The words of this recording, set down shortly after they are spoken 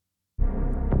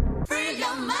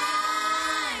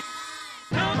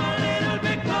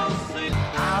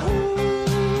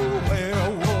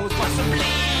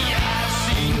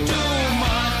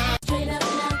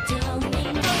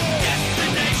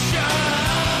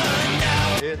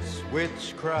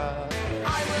witchcraft.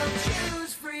 I will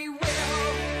choose free will.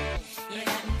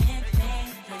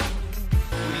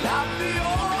 Not the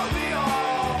all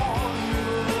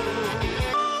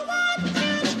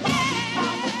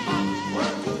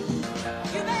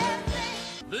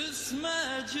this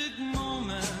magic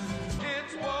moment,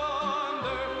 it's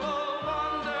wonderful,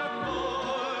 wonderful.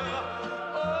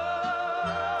 Oh,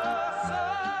 so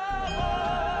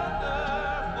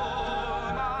wonderful,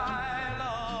 my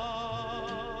love.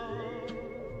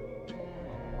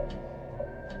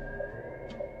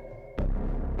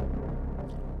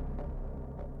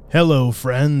 Hello,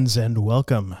 friends, and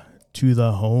welcome to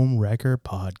the Home Wrecker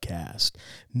Podcast.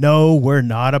 No, we're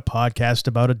not a podcast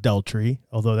about adultery,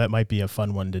 although that might be a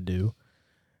fun one to do.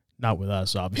 Not with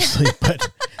us, obviously,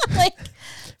 but Like,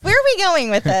 where are we going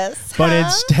with this? but huh?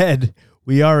 instead,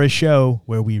 we are a show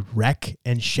where we wreck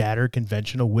and shatter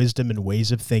conventional wisdom and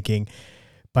ways of thinking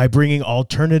by bringing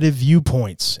alternative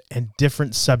viewpoints and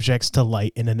different subjects to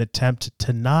light in an attempt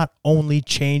to not only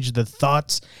change the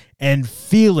thoughts and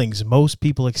feelings most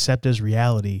people accept as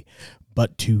reality,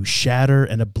 but to shatter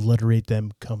and obliterate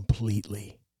them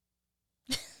completely.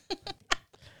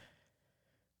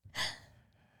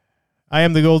 I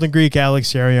am the Golden Greek,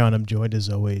 Alex Arion. I'm joined as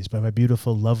always by my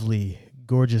beautiful, lovely,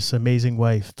 gorgeous, amazing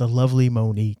wife, the lovely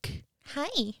Monique.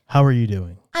 Hi. How are you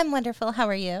doing? I'm wonderful. How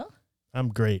are you? I'm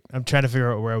great. I'm trying to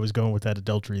figure out where I was going with that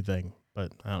adultery thing,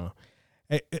 but I don't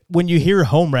know. When you hear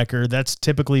home wrecker, that's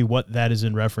typically what that is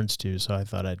in reference to, so I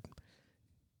thought I'd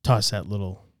toss that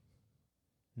little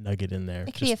nugget in there.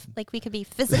 It could we could be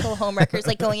physical homewreckers,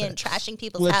 like going in and trashing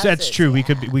people's houses. That's true.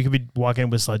 Yeah. We could be walking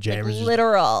with sledgehammers, Like just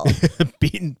literal.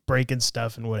 beating, breaking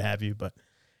stuff and what have you. But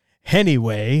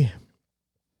anyway,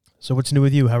 so what's new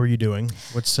with you? How are you doing?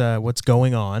 What's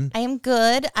going on? I am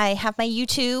good. I have my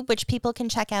YouTube, which people can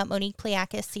check out, Monique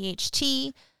Pliakis,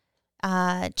 CHT.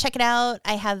 Check it out.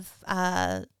 I have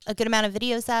a good amount of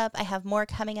videos up. I have more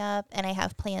coming up, and I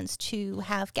have plans to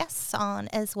have guests on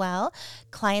as well.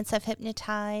 Clients I've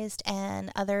hypnotized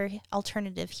and other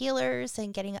alternative healers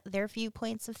and getting their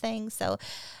viewpoints of things. So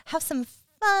have some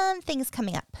fun things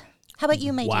coming up. How about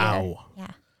you, my dear? Wow.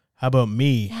 Yeah. How about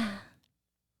me? Yeah.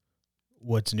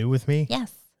 What's new with me?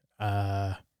 Yes.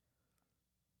 Not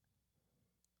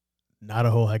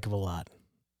a whole heck of a lot.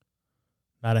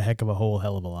 Not a heck of a whole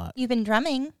hell of a lot. You've been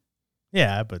drumming.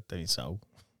 Yeah, but so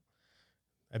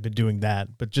I've been doing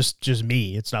that, but just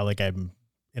me. It's not like I'm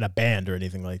in a band or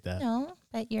anything like that. No,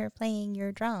 but you're playing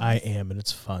your drums. I am, and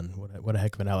it's fun. What a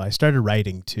heck of an hour. I started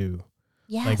writing too.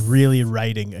 Yes. Like really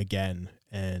writing again,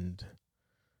 and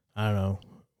I don't know.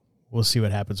 We'll see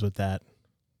what happens with that.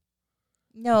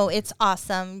 No, it's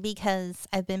awesome because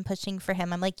I've been pushing for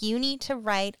him. I'm like, you need to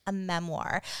write a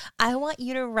memoir. I want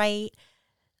you to write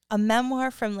a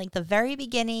memoir from like the very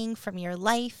beginning, from your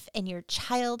life and your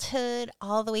childhood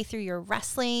all the way through your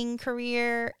wrestling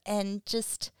career and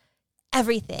just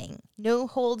everything. No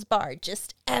holds barred,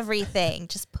 just everything.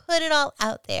 Just put it all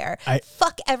out there.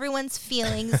 Fuck everyone's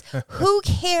feelings. Who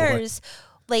cares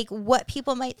like what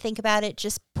people might think about it?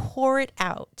 Just pour it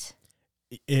out.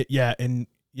 Yeah,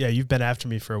 you've been after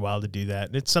me for a while to do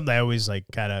that. It's something I always like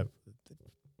kind of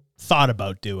thought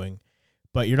about doing,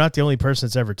 but you're not the only person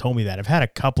that's ever told me that. I've had a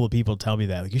couple of people tell me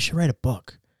that, like, you should write a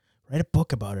book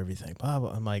about everything. Blah,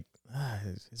 blah. I'm like,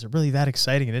 is it really that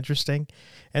exciting and interesting?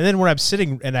 And then when I'm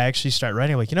sitting and I actually start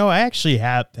writing, I'm like, I actually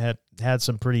have had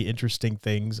some pretty interesting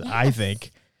things, yes. I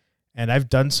think, and I've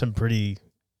done some pretty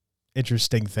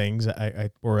interesting things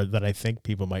or that I think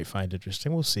people might find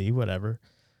interesting. We'll see, whatever.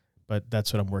 But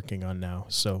that's what I'm working on now.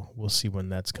 So we'll see when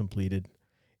that's completed.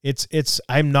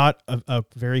 I'm not a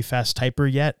very fast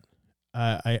typer yet.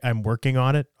 I'm working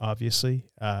on it, obviously.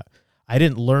 I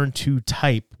didn't learn to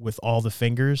type with all the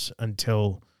fingers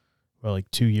until,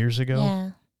 like 2 years ago.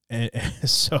 Yeah. And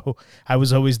so I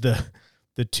was always the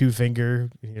two finger,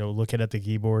 looking at the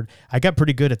keyboard. I got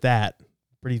pretty good at that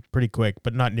pretty quick,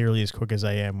 but not nearly as quick as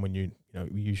I am when you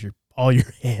use all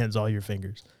your hands, all your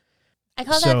fingers. I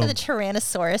call that the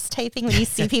Tyrannosaurus typing when you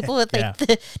see people with like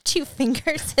the two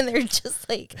fingers and they're just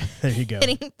like there you go.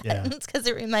 hitting buttons because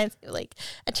it reminds me of like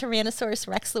a Tyrannosaurus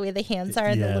Rex, the way the hands are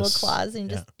and the little claws and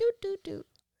just do.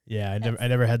 Yeah, I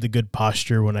never had the good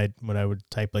posture when I would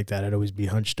type like that. I'd always be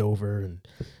hunched over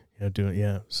and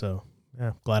doing So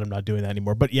glad I'm not doing that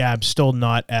anymore. But yeah, I'm still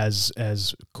not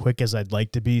as quick as I'd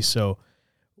like to be. So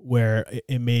where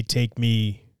it may take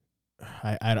me,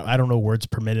 I don't know words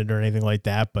per minute or anything like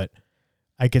that, but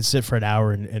I could sit for an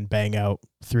hour and bang out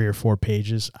 3 or 4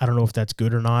 pages. I don't know if that's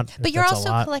good or not. But you're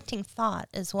also collecting thought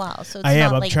as well. So it's I am.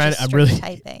 not I'm like trying. just I'm really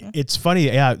typing. It's funny.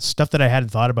 Yeah, stuff that I hadn't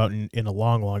thought about in a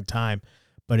long, long time.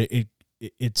 But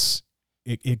it's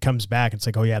it comes back. It's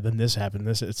like, oh yeah, then this happened.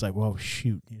 It's like, whoa,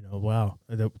 shoot, wow,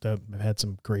 I've had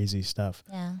some crazy stuff.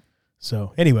 Yeah.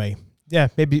 So anyway, yeah,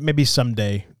 maybe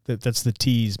someday that's the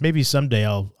tease. Maybe someday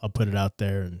I'll put it out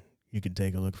there and you can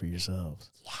take a look for yourselves.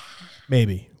 Yeah.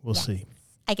 Maybe we'll see.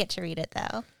 I get to read it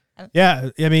though. Yeah,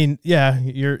 I mean, yeah,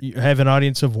 you have an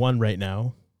audience of 1 right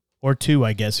now, or 2,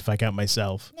 I guess, if I count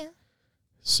myself. Yeah.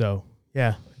 So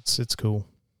yeah, it's cool.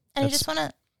 And I just want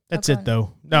to. That's it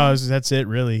though. No, that's it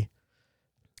really.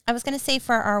 I was going to say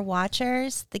for our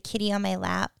watchers, the kitty on my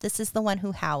lap, this is the one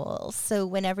who howls. So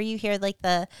whenever you hear like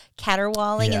the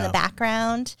caterwauling in the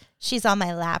background, she's on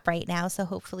my lap right now. So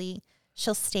hopefully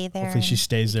she'll stay there. Hopefully she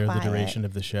stays there quiet. the duration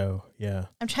of the show. Yeah.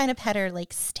 I'm trying to pet her,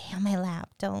 like, stay on my lap.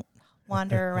 Don't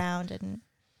wander around and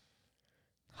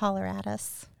holler at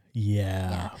us.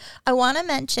 Yeah. I want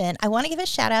to give a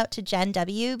shout out to Jen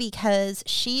W. because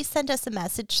she sent us a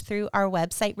message through our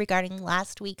website regarding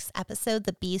last week's episode,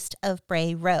 The Beast of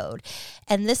Bray Road.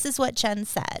 And this is what Jen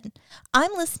said.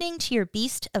 I'm listening to your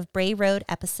Beast of Bray Road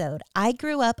episode. I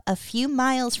grew up a few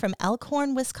miles from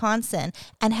Elkhorn, Wisconsin,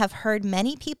 and have heard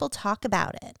many people talk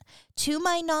about it. To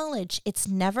my knowledge, it's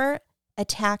never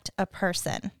attacked a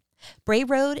person. Bray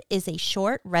Road is a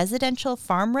short residential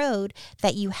farm road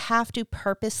that you have to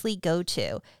purposely go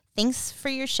to. Thanks for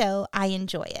your show. I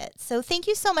enjoy it. So thank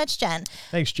you so much, Jen.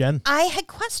 Thanks, Jen. I had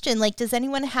questioned, like, does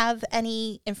anyone have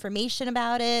any information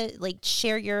about it? Like,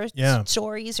 share your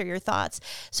stories or your thoughts.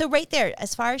 So right there,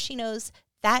 as far as she knows,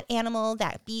 that animal,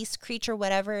 that beast, creature,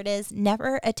 whatever it is,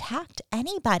 never attacked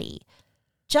anybody.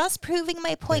 Just proving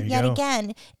my point yet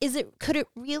again, could it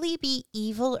really be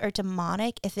evil or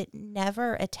demonic if it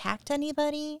never attacked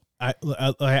anybody?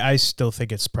 I still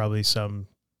think it's probably something,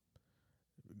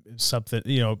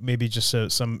 maybe just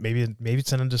maybe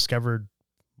it's an undiscovered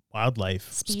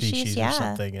wildlife species or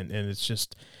something, and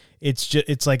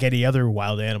it's like any other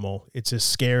wild animal. It's as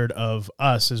scared of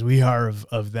us as we are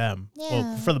of them. Yeah.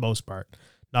 Well, for the most part.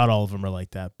 Not all of them are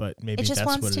like that, but maybe it just that's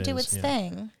wants what to it do is. its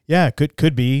thing. Yeah,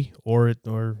 could be, or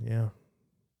yeah.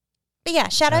 But yeah,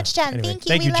 shout out to Jen. Anyway, Thank you.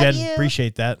 Thank you, love Jen. you.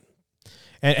 Appreciate that.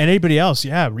 And anybody else,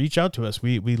 reach out to us.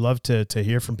 We love to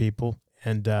hear from people,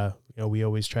 and we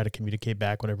always try to communicate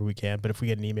back whenever we can. But if we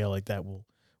get an email like that, we'll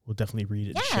definitely read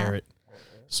it and share it.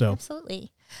 So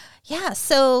absolutely, yeah.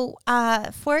 So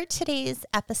for today's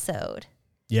episode,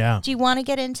 do you want to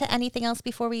get into anything else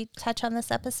before we touch on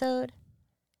this episode?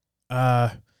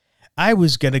 I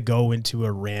was gonna go into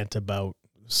a rant about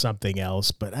something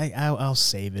else, but I'll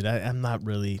save it. I'm not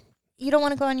really. You don't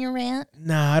want to go on your rant?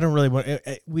 Nah, I don't really want.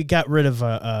 We got rid of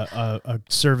a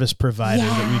service provider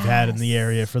that we've had in the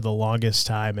area for the longest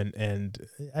time, and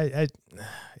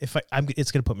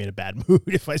it's gonna put me in a bad mood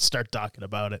if I start talking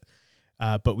about it.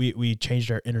 But we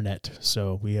changed our internet,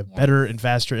 so we have better and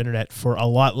faster internet for a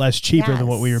lot less cheaper than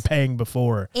what we were paying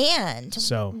before. And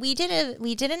so we did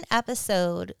an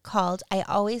episode called "I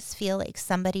Always Feel Like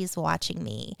Somebody's Watching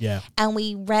Me." Yeah, and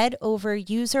we read over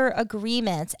user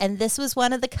agreements, and this was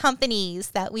one of the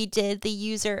companies that we did the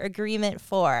user agreement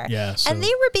for. Yeah, and they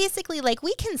were basically like,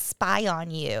 "We can spy on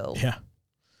you." Yeah.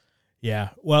 Yeah,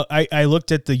 well, I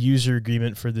looked at the user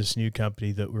agreement for this new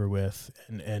company that we're with,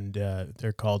 and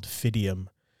they're called Fidium,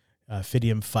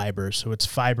 Fidium Fiber. So it's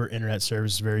fiber internet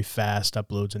service, very fast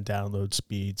uploads and download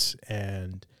speeds.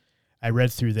 And I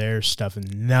read through their stuff,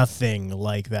 and nothing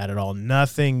like that at all.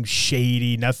 Nothing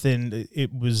shady, nothing.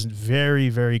 It was very,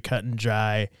 very cut and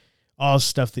dry. All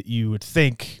stuff that you would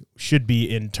think should be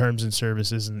in terms and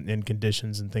services and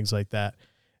conditions and things like that.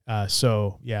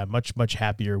 So yeah, much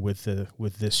happier with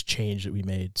this change that we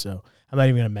made. So I'm not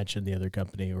even going to mention the other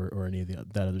company or any of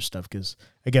that other stuff, because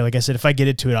again, like I said, if I get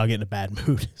into it, I'll get in a bad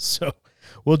mood. So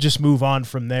we'll just move on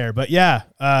from there. But yeah,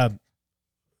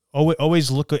 always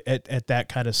look at that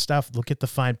kind of stuff. Look at the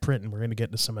fine print, and we're going to get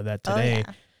into some of that today. Oh,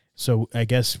 yeah. So I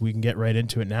guess we can get right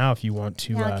into it now if you want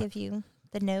to. I'll give you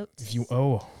the notes. If you,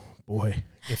 oh boy,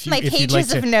 my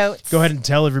pages of notes. Go ahead and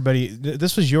tell everybody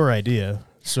this was your idea.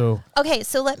 So okay,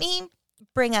 so let me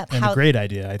bring up a great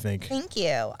idea, I think. Thank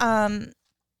you.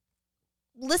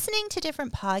 Listening to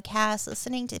different podcasts,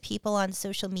 listening to people on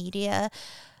social media,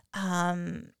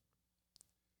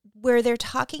 where they're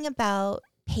talking about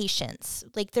patients.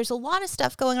 Like, there's a lot of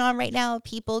stuff going on right now,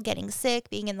 people getting sick,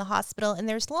 being in the hospital, and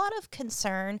there's a lot of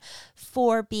concern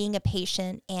for being a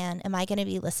patient and am I going to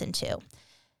be listened to?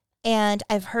 And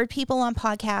I've heard people on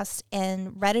podcasts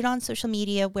and read it on social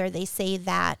media where they say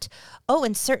that,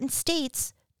 in certain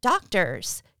states,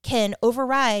 doctors can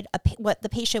override what the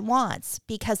patient wants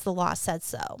because the law said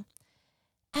so.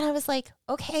 And I was like,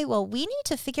 okay, well, we need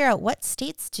to figure out what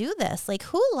states do this. Like,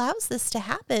 who allows this to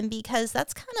happen? Because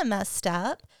that's kind of messed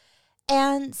up.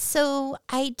 And so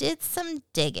I did some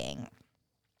digging.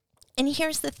 And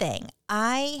here's the thing.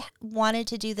 I wanted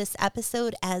to do this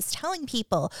episode as telling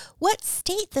people what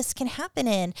state this can happen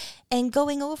in and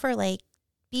going over like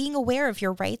being aware of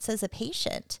your rights as a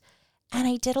patient. And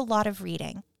I did a lot of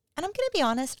reading. And I'm going to be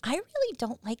honest, I really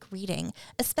don't like reading,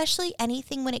 especially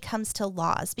anything when it comes to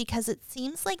laws, because it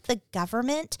seems like the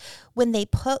government, when they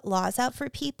put laws out for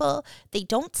people, they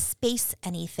don't space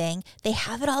anything. They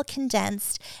have it all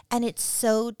condensed, and it's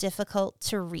so difficult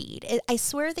to read. I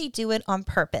swear they do it on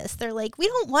purpose. They're like, we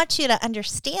don't want you to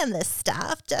understand this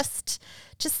stuff. Just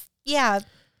yeah,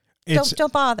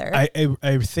 don't bother.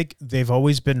 I think they've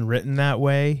always been written that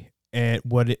way. And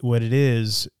what it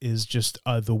is just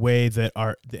the way that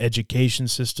the education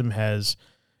system has,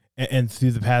 and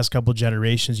through the past couple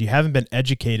generations, you haven't been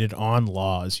educated on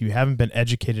laws. You haven't been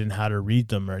educated in how to read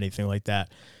them or anything like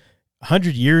that.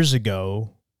 100 years ago,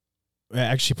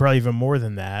 actually probably even more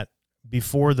than that,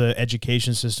 before the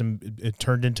education system it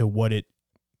turned into what it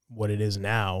is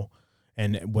now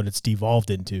and what it's devolved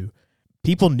into.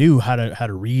 People knew how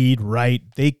to read,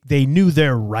 write. They knew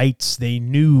their rights. They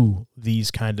knew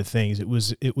these kind of things. It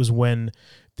was when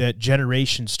that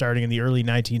generation starting in the early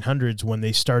 1900s when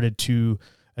they started to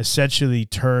essentially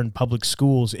turn public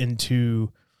schools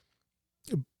into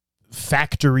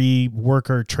factory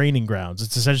worker training grounds.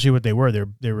 It's essentially what they were.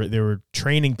 They were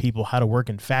training people how to work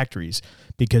in factories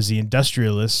because the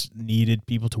industrialists needed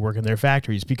people to work in their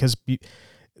factories because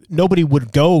nobody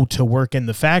would go to work in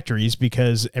the factories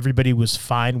because everybody was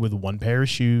fine with one pair of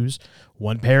shoes,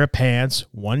 one pair of pants,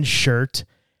 one shirt,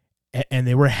 and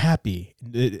they were happy.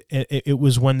 It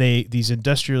was when these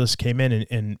industrialists came in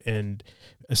and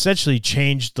essentially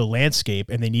changed the landscape,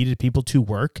 and they needed people to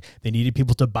work. They needed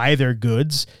people to buy their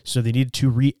goods, so they needed to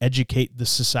re-educate the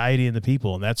society and the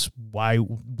people, and that's why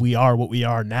we are what we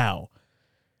are now.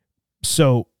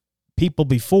 So people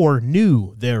before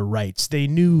knew their rights. They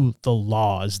knew the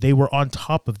laws. They were on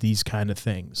top of these kind of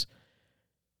things.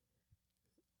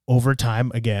 Over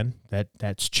time, again,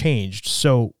 that's changed.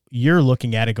 So you're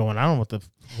looking at it going, I don't know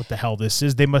what the hell this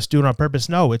is. They must do it on purpose.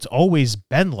 No, it's always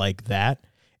been like that.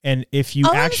 And if you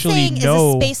all actually I'm saying know,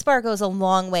 is a space bar goes a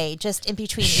long way just in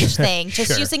between each thing,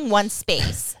 just using one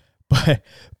space.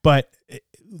 But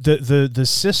the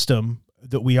system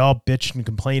that we all bitch and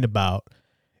complain about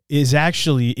is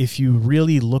actually, if you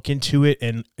really look into it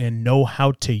and know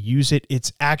how to use it,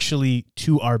 it's actually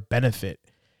to our benefit.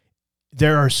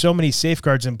 There are so many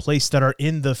safeguards in place that are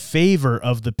in the favor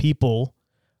of the people,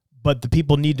 but the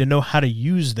people need to know how to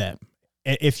use them.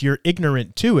 And if you're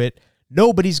ignorant to it,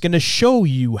 nobody's going to show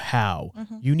you how.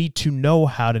 Mm-hmm. You need to know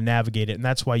how to navigate it. And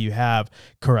that's why you have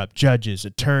corrupt judges,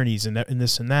 attorneys, and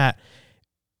this and that.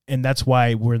 And that's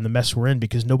why we're in the mess we're in,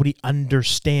 because nobody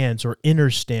understands or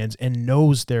understands and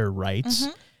knows their rights.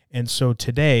 Mm-hmm. And so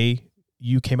today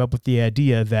you came up with the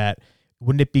idea that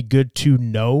wouldn't it be good to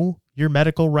know your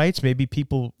medical rights? Maybe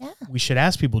we should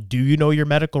ask people, do you know your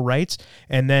medical rights?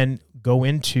 And then go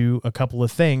into a couple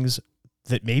of things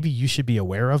that maybe you should be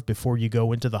aware of before you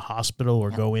go into the hospital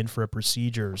or go in for a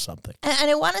procedure or something.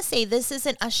 And I want to say, this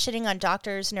isn't us shitting on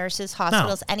doctors, nurses,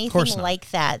 hospitals, anything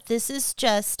like that. This is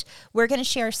just, we're going to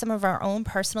share some of our own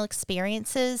personal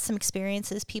experiences, some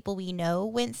experiences people we know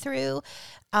went through,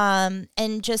 and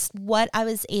just what I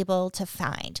was able to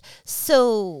find.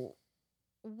 So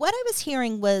what I was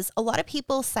hearing was a lot of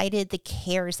people cited the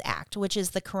CARES Act, which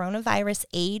is the Coronavirus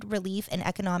Aid, Relief, and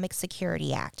Economic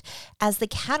Security Act, as the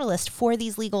catalyst for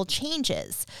these legal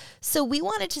changes. So we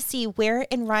wanted to see where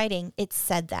in writing it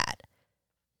said that.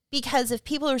 Because if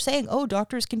people are saying, oh,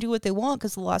 doctors can do what they want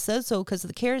because the law says so because of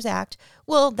the CARES Act,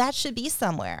 well, that should be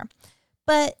somewhere.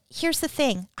 But here's the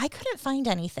thing. I couldn't find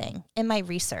anything in my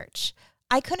research.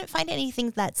 I couldn't find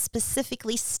anything that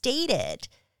specifically stated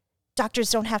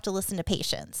doctors don't have to listen to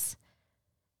patients.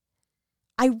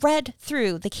 I read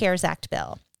through the CARES Act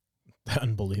bill.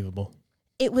 Unbelievable.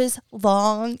 It was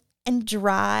long and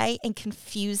dry and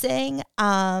confusing.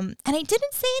 And I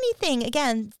didn't say anything,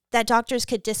 again, that doctors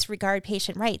could disregard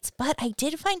patient rights, but I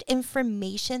did find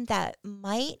information that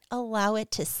might allow it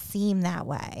to seem that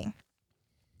way.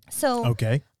 So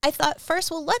okay. I thought first,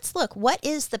 well, let's look. What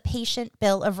is the Patient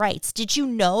Bill of Rights? Did you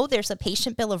know there's a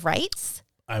Patient Bill of Rights?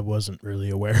 I wasn't really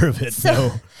aware of it. So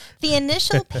no. The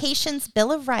initial Patient's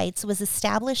Bill of Rights was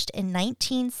established in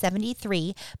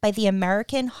 1973 by the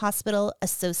American Hospital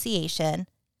Association,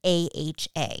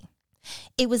 AHA.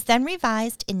 It was then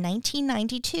revised in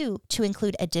 1992 to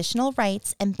include additional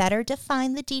rights and better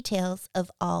define the details of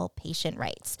all patient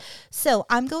rights. So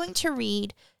I'm going to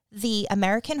read the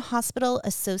American Hospital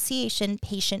Association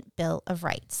Patient Bill of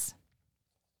Rights.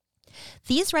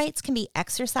 These rights can be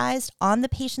exercised on the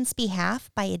patient's behalf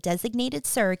by a designated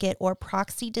surrogate or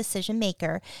proxy decision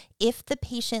maker if the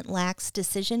patient lacks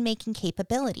decision-making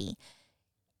capability,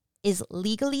 is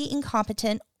legally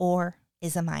incompetent, or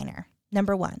is a minor.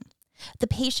 Number 1, the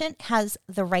patient has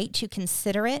the right to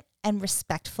considerate and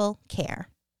respectful care.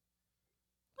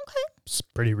 Okay. It's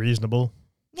pretty reasonable.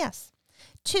 Yes.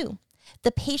 2,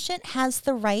 the patient has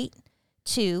the right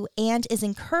to and is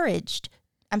encouraged.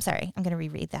 I'm sorry, I'm going to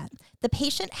reread that. The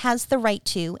patient has the right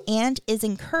to and is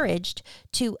encouraged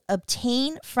to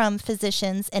obtain from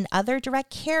physicians and other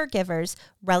direct caregivers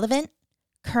relevant,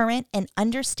 current, and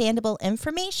understandable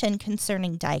information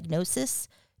concerning diagnosis,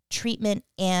 treatment,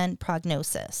 and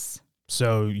prognosis.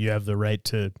 So you have the right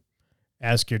to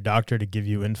ask your doctor to give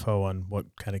you info on what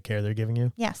kind of care they're giving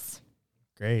you? Yes.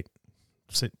 Great.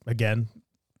 So, again,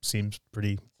 seems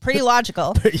pretty, Pretty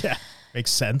logical. yeah,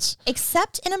 makes sense.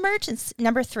 Except in emergency.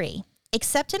 Number 3,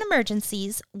 except in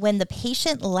emergencies when the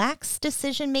patient lacks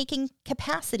decision-making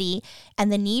capacity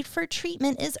and the need for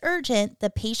treatment is urgent, the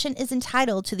patient is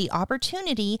entitled to the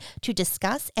opportunity to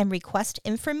discuss and request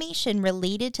information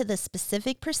related to the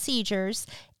specific procedures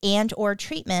and or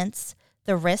treatments,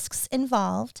 the risks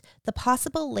involved, the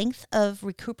possible length of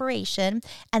recuperation,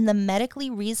 and the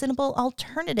medically reasonable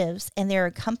alternatives and their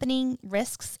accompanying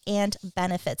risks and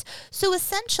benefits. So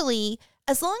essentially,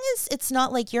 as long as it's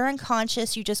not like you're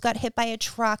unconscious, you just got hit by a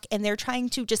truck and they're trying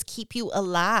to just keep you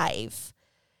alive.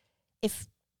 If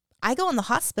I go in the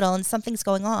hospital and something's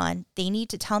going on, they need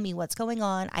to tell me what's going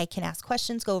on. I can ask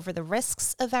questions, go over the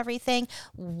risks of everything.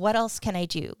 What else can I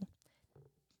do?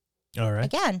 All right.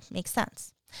 Again, makes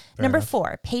sense. Fair Number enough.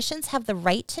 4, patients have the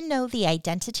right to know the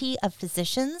identity of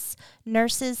physicians,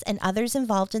 nurses, and others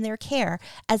involved in their care,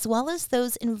 as well as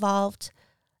those involved,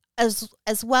 as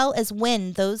well as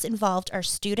when those involved are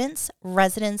students,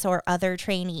 residents, or other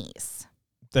trainees.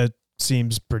 That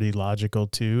seems pretty logical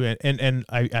too. And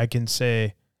I can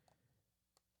say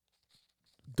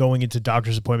going into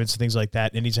doctor's appointments and things like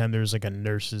that, anytime there's like a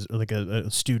nurse's or like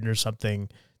a student or something,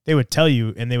 they would tell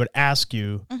you and they would ask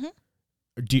you,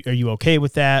 are you okay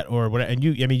with that or what? And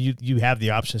you have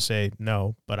the option to say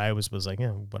no, but I was like,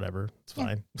 yeah, whatever, it's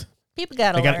fine. People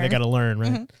gotta learn. They got to learn,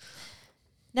 right? Mhm.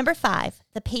 Number 5,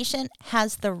 the patient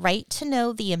has the right to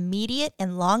know the immediate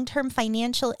and long-term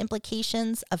financial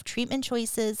implications of treatment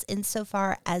choices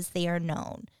insofar as they are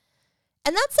known.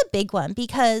 And that's a big one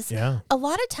because Yeah. a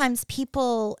lot of times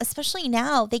people, especially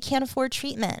now, they can't afford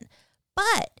treatment.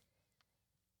 But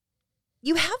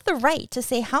you have the right to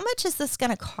say, how much is this going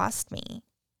to cost me?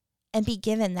 And be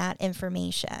given that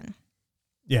information.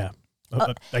 Yeah.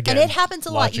 Again, And it happens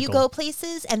a lot. You logical. go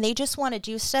places and they just want to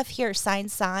do stuff here, sign,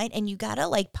 and you got to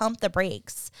like pump the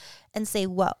brakes and say,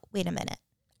 whoa, wait a minute.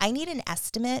 I need an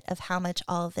estimate of how much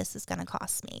all of this is going to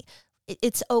cost me.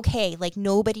 It's okay. Like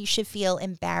nobody should feel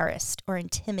embarrassed or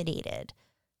intimidated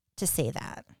to say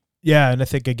that. Yeah, and I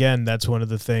think, again, that's one of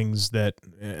the things that,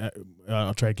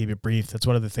 I'll try to keep it brief, that's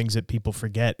one of the things that people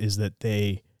forget is that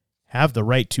they have the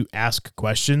right to ask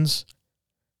questions.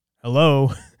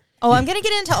 Hello. Oh, I'm going to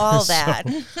get into all of So-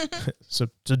 that. So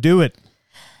to do it.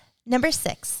 Number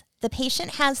 6, the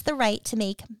patient has the right to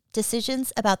make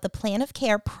decisions about the plan of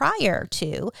care prior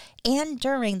to and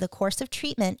during the course of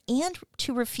treatment and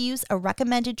to refuse a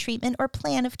recommended treatment or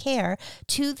plan of care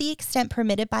to the extent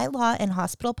permitted by law and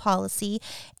hospital policy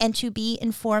and to be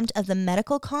informed of the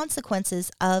medical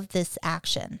consequences of this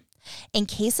action. In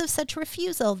case of such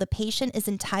refusal, the patient is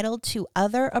entitled to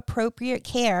other appropriate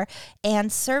care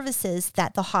and services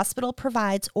that the hospital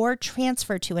provides or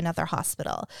transfer to another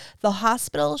hospital. The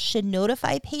hospital should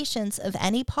notify patients of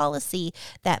any policy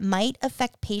that might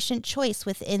affect patient choice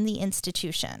within the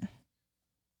institution.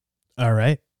 All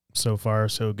right. So far,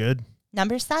 so good.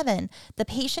 Number 7, the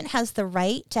patient has the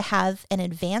right to have an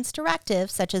advance directive,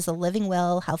 such as a living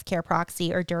will, healthcare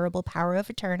proxy, or durable power of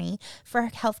attorney for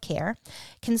healthcare,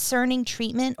 concerning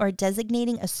treatment or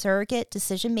designating a surrogate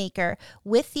decision maker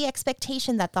with the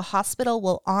expectation that the hospital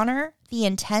will honor the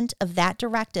intent of that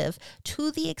directive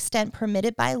to the extent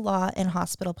permitted by law and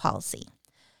hospital policy.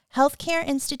 Healthcare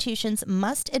institutions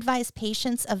must advise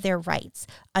patients of their rights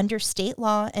under state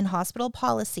law and hospital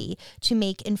policy to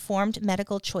make informed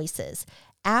medical choices.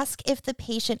 Ask if the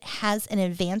patient has an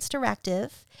advance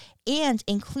directive and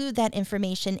include that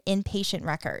information in patient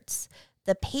records.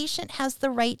 The patient has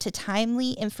the right to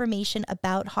timely information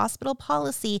about hospital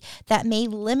policy that may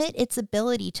limit its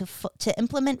ability to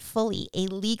implement fully a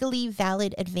legally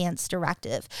valid advance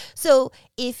directive. So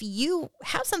if you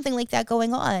have something like that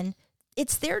going on,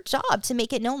 it's their job to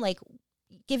make it known, like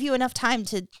give you enough time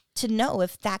to know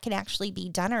if that can actually be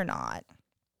done or not.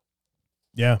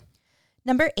 Yeah.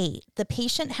 Number 8, the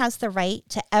patient has the right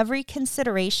to every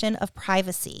consideration of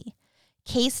privacy.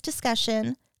 Case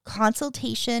discussion,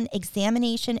 consultation,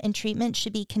 examination, and treatment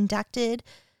should be conducted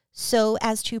so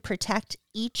as to protect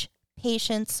each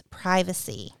patient's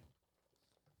privacy.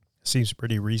 Seems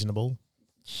pretty reasonable.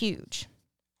 Huge.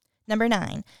 Number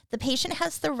 9, the patient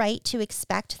has the right to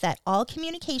expect that all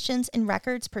communications and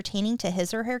records pertaining to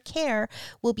his or her care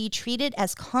will be treated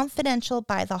as confidential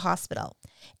by the hospital,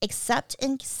 except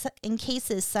in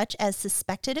cases such as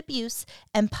suspected abuse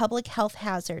and public health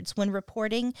hazards when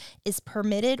reporting is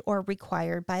permitted or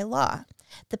required by law.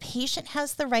 The patient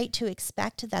has the right to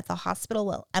expect that the hospital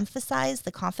will emphasize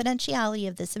the confidentiality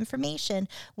of this information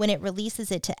when it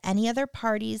releases it to any other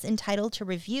parties entitled to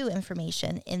review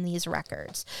information in these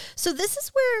records. So this is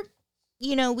where,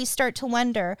 we start to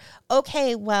wonder,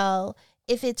 okay, well,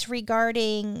 if it's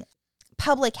regarding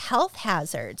public health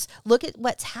hazards, look at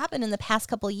what's happened in the past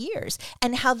couple of years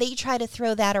and how they try to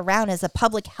throw that around as a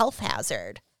public health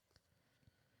hazard.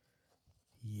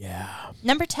 Yeah.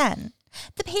 Number 10,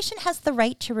 the patient has the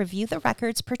right to review the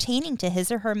records pertaining to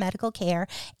his or her medical care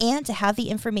and to have the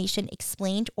information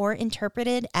explained or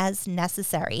interpreted as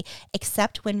necessary,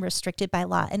 except when restricted by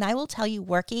law. And I will tell you,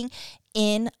 working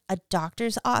in a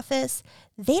doctor's office,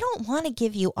 they don't want to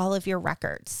give you all of your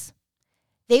records.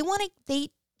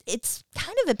 It's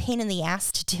kind of a pain in the ass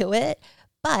to do it.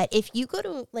 But if you go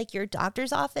to your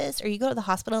doctor's office or you go to the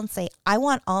hospital and say, I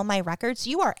want all my records,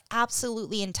 you are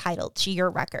absolutely entitled to your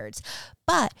records.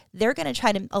 But they're going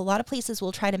to a lot of places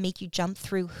will try to make you jump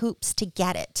through hoops to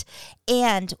get it.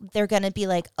 And they're going to be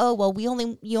like, oh, well,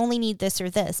 you only need this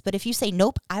or this. But if you say,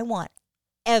 nope, I want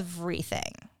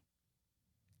everything,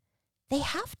 they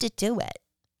have to do it.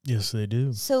 Yes, they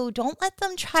do. So don't let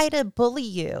them try to bully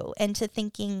you into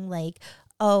thinking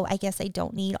oh, I guess I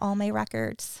don't need all my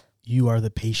records. You are the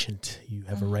patient. You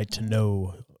have a right to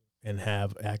know and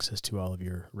have access to all of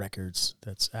your records.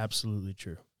 That's absolutely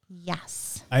true.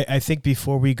 Yes. I think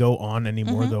before we go on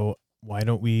anymore, though, why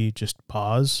don't we just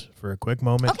pause for a quick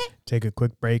moment, Okay. take a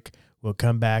quick break. We'll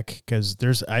come back because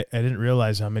I didn't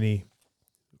realize how many.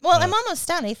 Well, I'm almost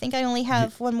done. I think I only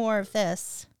have one more of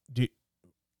this.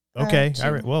 Okay.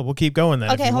 All right. Well, we'll keep going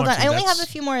then. Okay, hold on. I only have a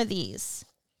few more of these.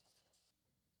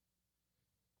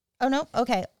 Oh, no.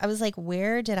 Okay. I was like,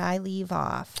 where did I leave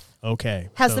off? Okay.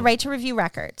 Has the right to review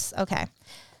records. Okay.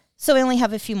 So I only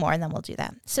have a few more and then we'll do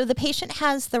that. So the patient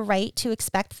has the right to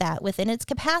expect that within its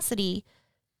capacity.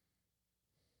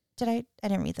 I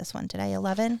didn't read this one. Did I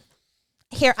 11?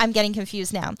 Here, I'm getting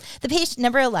confused now. The patient,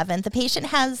 number 11, the patient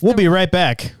has. We'll be right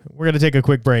back. We're going to take a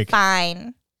quick break.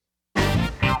 Fine.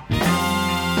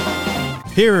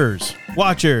 Hearers,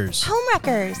 watchers,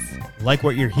 Homewreckers. like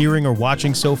what you're hearing or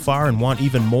watching so far and want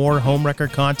even more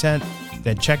Homewrecker content?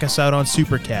 Then check us out on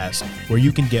Supercast, where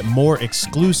you can get more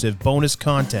exclusive bonus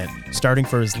content starting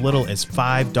for as little as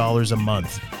 $5 a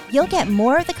month. You'll get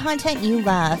more of the content you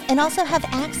love and also have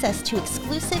access to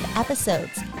exclusive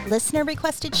episodes,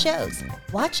 listener-requested shows,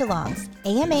 watch-alongs,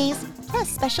 AMAs, plus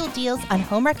special deals on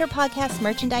Homewrecker Podcast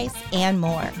merchandise and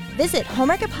more. Visit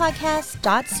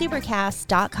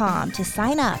homewreckerpodcast.supercast.com to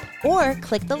sign up or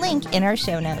click the link in our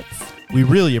show notes. We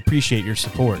really appreciate your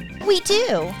support. We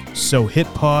do. So hit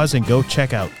pause and go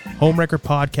check out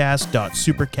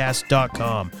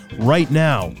homewreckerpodcast.supercast.com right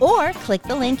now. Or click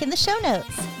the link in the show notes.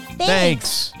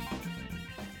 Thanks.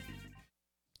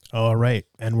 All right,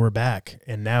 and we're back.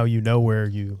 And now you know where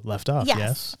you left off,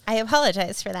 yes? I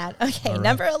apologize for that. Okay,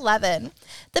 number 11.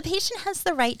 The patient has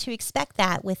the right to expect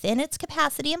that within its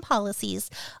capacity and policies,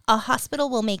 a hospital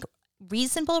will make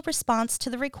reasonable response to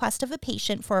the request of a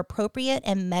patient for appropriate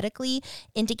and medically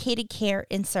indicated care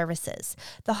and services.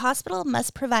 The hospital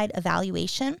must provide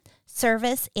evaluation,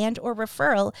 service, and or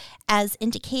referral as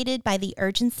indicated by the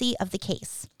urgency of the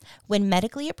case. When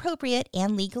medically appropriate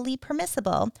and legally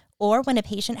permissible, or when a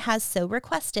patient has so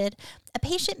requested, a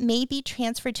patient may be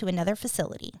transferred to another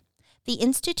facility. The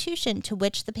institution to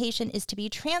which the patient is to be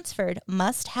transferred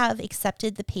must have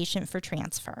accepted the patient for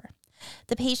transfer.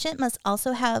 The patient must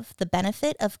also have the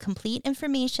benefit of complete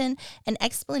information and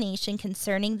explanation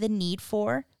concerning the need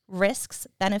for, risks,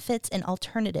 benefits, and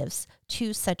alternatives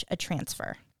to such a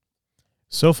transfer.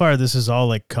 So far, this is all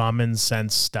like common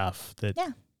sense stuff that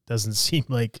doesn't seem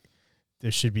like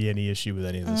there should be any issue with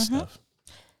any of this stuff.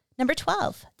 Number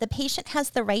 12, the patient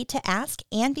has the right to ask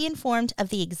and be informed of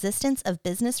the existence of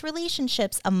business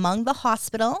relationships among the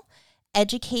hospital,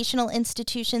 educational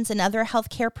institutions, and other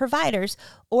healthcare providers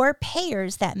or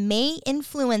payers that may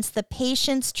influence the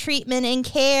patient's treatment and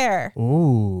care.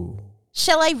 Ooh.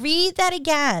 Shall I read that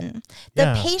again? The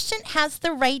Yeah. patient has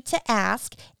the right to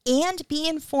ask and be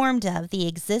informed of the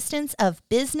existence of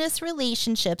business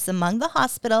relationships among the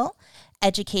hospital,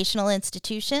 educational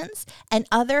institutions, and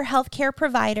other healthcare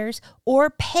providers or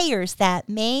payers that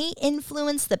may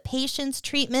influence the patient's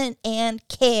treatment and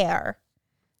care.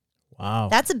 Wow.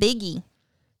 That's a biggie.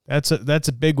 That's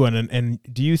a big one. And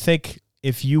do you think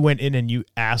if you went in and you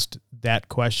asked that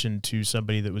question to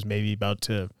somebody that was maybe about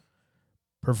to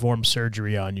perform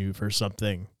surgery on you for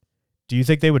something, do you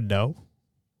think they would know?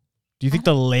 Do you think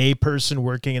the lay person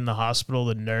working in the hospital,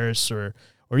 the nurse or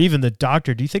even the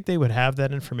doctor, do you think they would have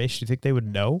that information? Do you think they would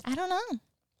know? I don't know.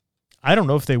 I don't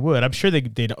know if they would. I'm sure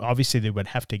they'd obviously they would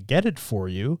have to get it for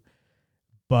you,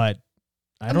 but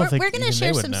I don't think we're going to even share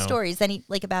they would some know. stories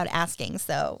like about asking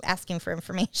for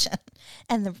information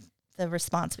and the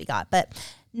response we got. But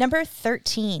number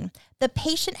 13, the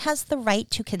patient has the right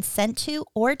to consent to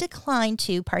or decline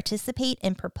to participate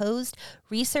in proposed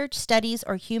research, studies,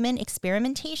 or human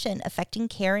experimentation affecting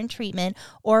care and treatment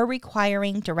or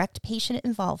requiring direct patient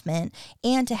involvement,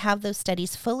 and to have those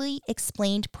studies fully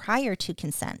explained prior to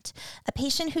consent. A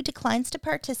patient who declines to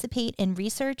participate in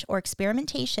research or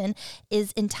experimentation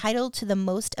is entitled to the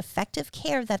most effective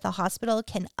care that the hospital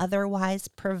can otherwise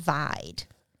provide.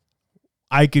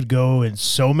 I could go in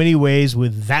so many ways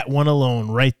with that one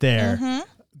alone right there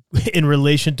in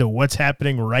relation to what's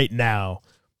happening right now.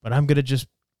 But I'm going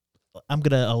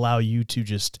to allow you to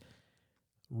just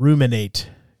ruminate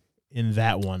in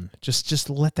that one. Just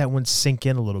let that one sink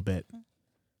in a little bit.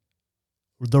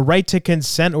 The right to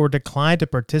consent or decline to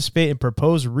participate in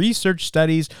proposed research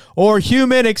studies or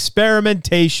human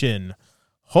experimentation.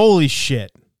 Holy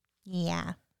shit.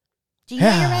 Yeah. Do you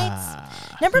know your rights?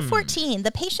 Number 14,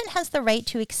 the patient has the right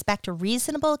to expect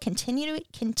reasonable continuity.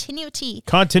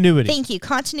 Continuity. Thank you.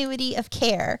 Continuity of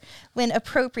care when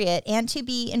appropriate, and to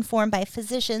be informed by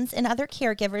physicians and other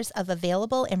caregivers of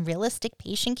available and realistic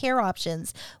patient care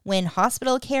options when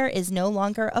hospital care is no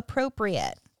longer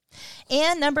appropriate.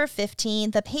 And number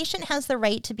 15, the patient has the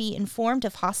right to be informed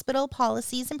of hospital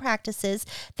policies and practices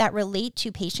that relate to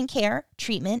patient care,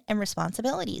 treatment, and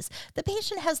responsibilities. The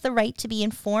patient has the right to be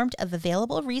informed of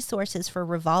available resources for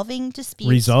resolving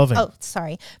disputes,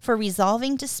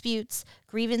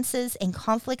 grievances, and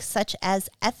conflicts such as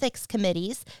ethics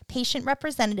committees, patient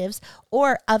representatives,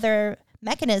 or other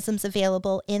mechanisms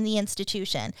available in the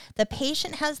institution. The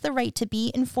patient has the right to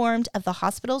be informed of the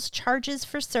hospital's charges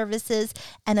for services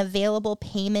and available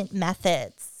payment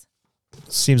methods.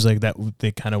 Seems like that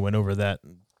they kind of went over that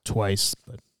twice,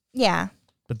 but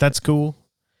that's cool.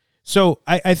 So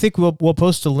I think we'll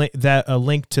post a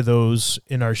link to those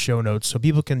in our show notes so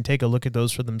people can take a look at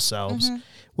those for themselves.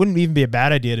 Wouldn't even be a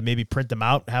bad idea to maybe print them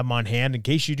out, have them on hand in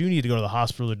case you do need to go to the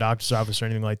hospital or doctor's office or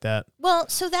anything like that. Well,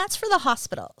 so that's for the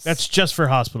hospitals. That's just for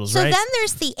hospitals, so right? So then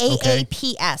there's the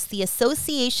AAPS, the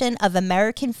Association of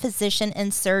American Physician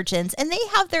and Surgeons, and they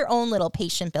have their own little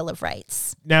patient bill of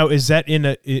rights. Now, is that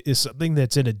is something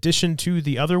that's in addition to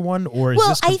the other one, or is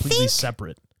this completely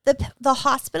separate? The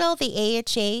hospital, the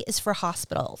AHA, is for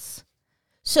hospitals.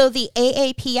 So the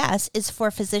AAPS is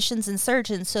for physicians and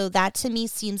surgeons. So that to me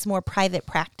seems more private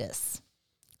practice.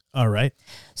 All right.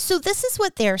 So this is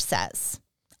what there says.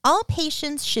 All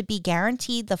patients should be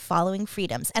guaranteed the following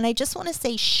freedoms. And I just want to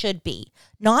say should be,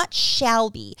 not shall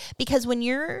be. Because when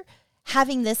you're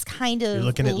having this kind of you're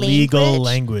looking at legal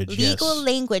language. Legal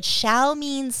language. Shall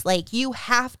means like you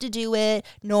have to do it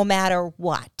no matter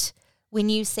what. When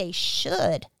you say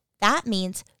should, that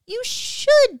means you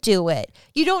should do it.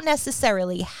 You don't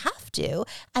necessarily have to,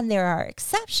 and there are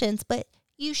exceptions, but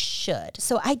you should.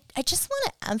 So I just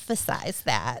want to emphasize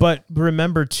that. But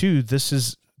remember too,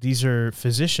 these are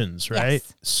physicians, right?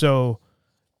 Yes. So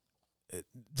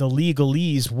the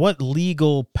legalese, what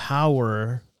legal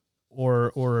power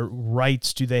or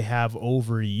rights do they have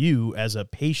over you as a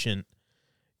patient?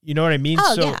 You know what I mean?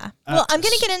 Oh, so, yeah. Well, I'm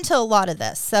going to get into a lot of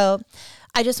this. So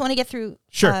I just want to get through.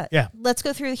 Sure. Yeah. Let's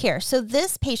go through here. So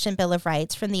this patient bill of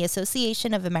rights from the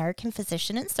Association of American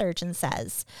Physician and Surgeons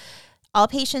says, all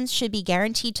patients should be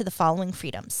guaranteed to the following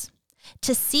freedoms.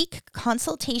 To seek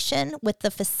consultation with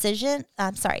the physician.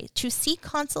 To seek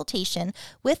consultation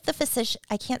with the physician.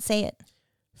 I can't say it.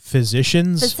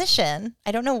 Physicians. Physician.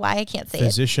 I don't know why I can't say it.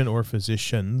 Physician or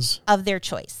physicians. Of their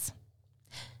choice.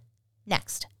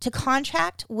 Next, to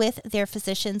contract with their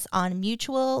physicians on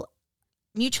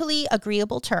mutually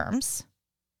agreeable terms.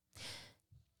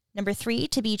 Number 3,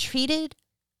 to be treated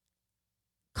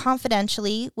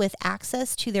confidentially with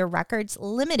access to their records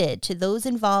limited to those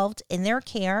involved in their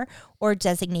care or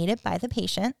designated by the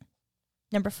patient.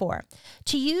 Number 4,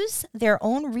 to use their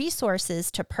own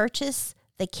resources to purchase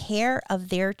the care of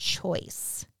their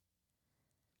choice.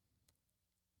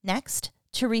 Next,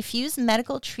 to refuse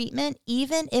medical treatment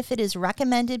even if it is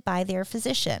recommended by their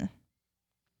physician.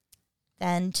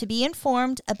 Then to be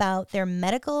informed about their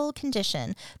medical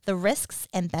condition, the risks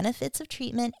and benefits of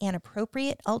treatment, and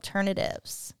appropriate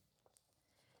alternatives.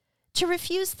 To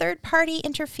refuse third-party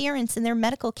interference in their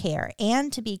medical care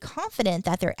and to be confident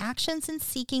that their actions in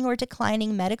seeking or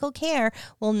declining medical care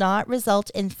will not result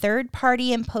in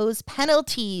third-party imposed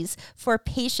penalties for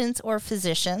patients or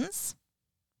physicians.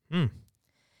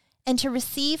 And to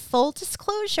receive full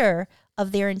disclosure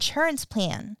of their insurance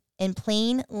plan in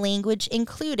plain language,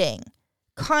 including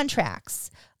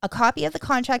contracts, a copy of the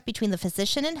contract between the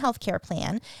physician and healthcare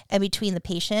plan and between the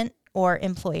patient or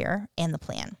employer and the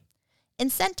plan.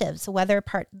 Incentives, whether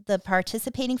the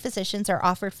participating physicians are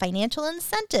offered financial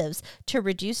incentives to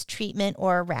reduce treatment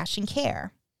or ration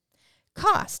care.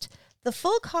 Cost, the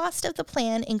full cost of the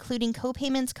plan, including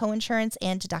copayments, coinsurance,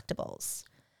 and deductibles.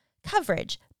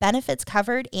 Coverage, benefits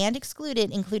covered and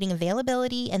excluded, including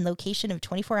availability and location of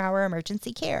 24-hour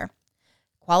emergency care.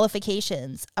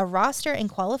 Qualifications, a roster and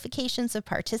qualifications of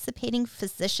participating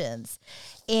physicians,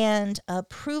 and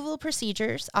approval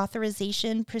procedures,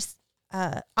 authorization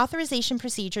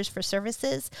procedures for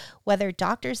services, whether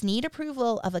doctors need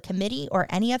approval of a committee or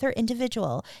any other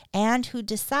individual, and who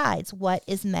decides what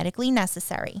is medically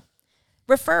necessary.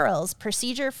 Referrals,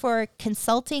 procedure for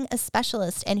consulting a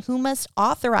specialist and who must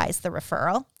authorize the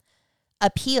referral.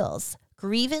 Appeals,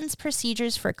 grievance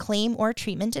procedures for claim or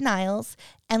treatment denials.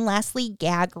 And lastly,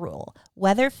 gag rule,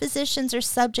 whether physicians are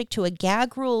subject to a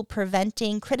gag rule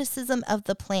preventing criticism of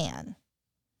the plan.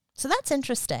 So that's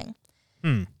interesting.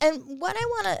 And what I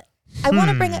want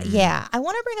to bring up, I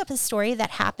want to bring up a story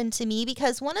that happened to me,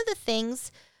 because one of the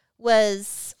things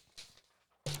was,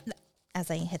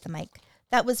 as I hit the mic,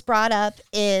 that was brought up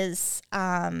is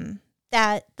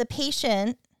that the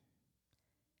patient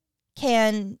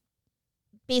can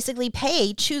basically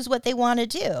choose what they want to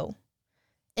do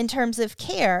in terms of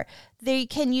care. They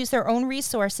can use their own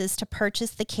resources to purchase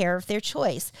the care of their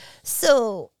choice.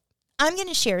 So I'm going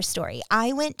to share a story.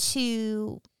 I went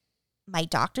to my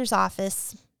doctor's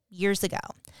office years ago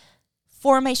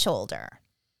for my shoulder.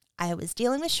 I was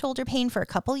dealing with shoulder pain for a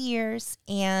couple years,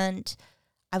 and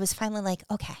I was finally like,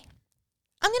 okay,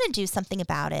 I'm going to do something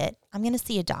about it. I'm going to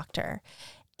see a doctor.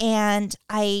 And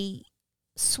I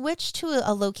switched to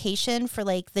a location for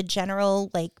like the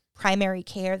general like primary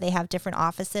care. They have different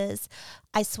offices.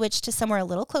 I switched to somewhere a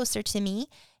little closer to me,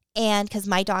 and because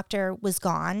my doctor was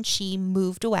gone, she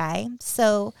moved away.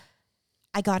 So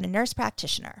I got a nurse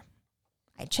practitioner.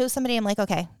 I chose somebody. I'm like,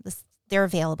 okay, they're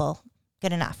available.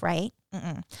 Good enough, right?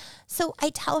 So I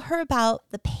tell her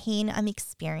about the pain I'm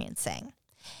experiencing.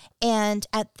 And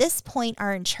at this point,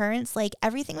 our insurance, like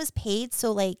everything was paid.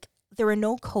 So like there were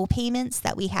no co-payments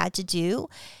that we had to do.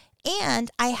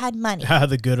 And I had money.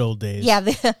 The good old days. Yeah.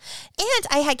 And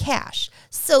I had cash.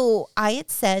 So I had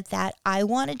said that I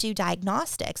want to do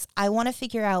diagnostics. I want to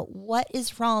figure out what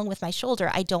is wrong with my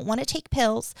shoulder. I don't want to take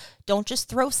pills. Don't just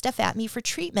throw stuff at me for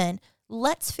treatment.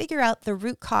 Let's figure out the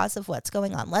root cause of what's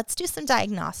going on. Let's do some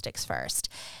diagnostics first.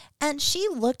 And she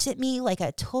looked at me like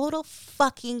a total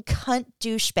fucking cunt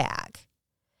douchebag.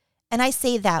 And I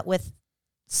say that with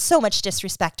so much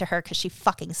disrespect to her because she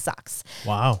fucking sucks.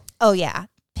 Wow. Oh, yeah.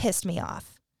 Pissed me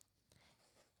off.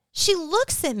 She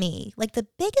looks at me like the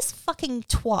biggest fucking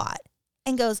twat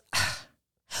and goes,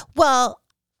 well,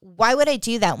 why would I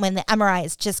do that when the MRI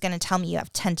is just going to tell me you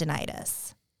have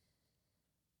tendinitis?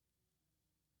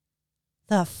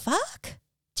 The fuck?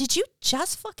 Did you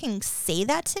just fucking say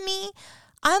that to me?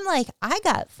 I'm like, I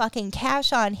got fucking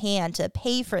cash on hand to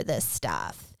pay for this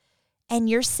stuff. And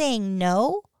you're saying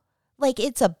no? Like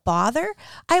it's a bother?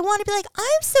 I want to be like,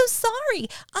 I'm so sorry.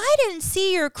 I didn't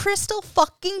see your crystal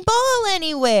fucking ball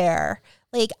anywhere.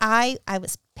 Like I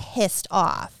was pissed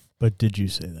off. But did you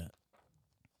say that?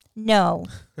 No.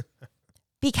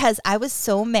 Because I was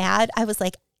so mad. I was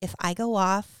like, if I go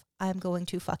off, I'm going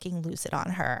to fucking lose it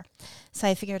on her. So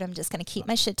I figured I'm just going to keep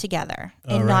my shit together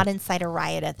and not incite a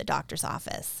riot at the doctor's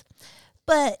office.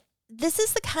 But this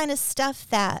is the kind of stuff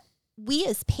that we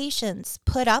as patients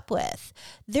put up with.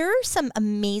 There are some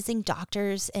amazing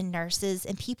doctors and nurses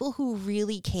and people who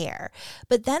really care.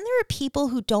 But then there are people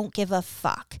who don't give a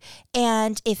fuck.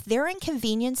 And if they're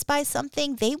inconvenienced by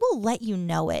something, they will let you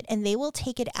know it and they will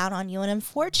take it out on you. And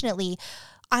unfortunately,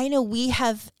 I know we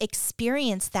have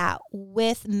experienced that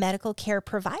with medical care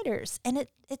providers, and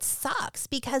it sucks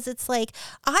because it's like,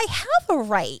 I have a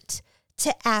right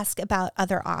to ask about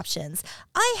other options.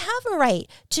 I have a right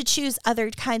to choose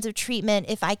other kinds of treatment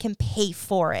if I can pay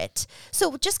for it.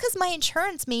 So just because my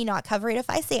insurance may not cover it, if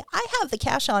I say I have the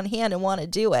cash on hand and want to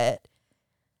do it,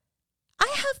 I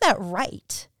have that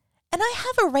right. And I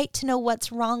have a right to know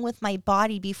what's wrong with my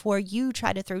body before you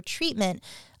try to throw treatment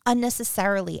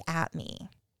unnecessarily at me.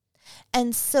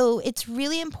 And so it's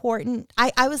really important.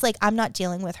 I was like, I'm not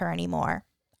dealing with her anymore.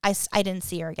 I didn't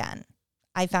see her again.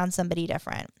 I found somebody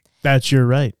different. That's your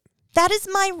right. That is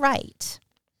my right.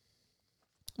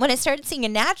 When I started seeing a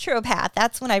naturopath,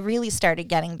 that's when I really started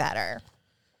getting better.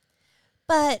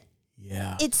 But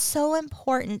Yeah. it's so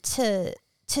important to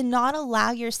not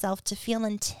allow yourself to feel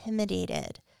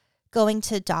intimidated going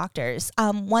to doctors.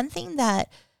 One thing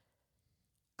that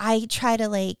I try to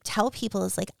like tell people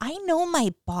is like, I know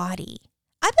my body.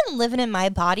 I've been living in my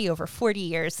body over 40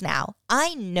 years now.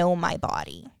 I know my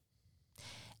body.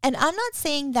 And I'm not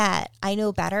saying that I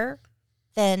know better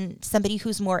than somebody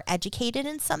who's more educated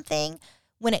in something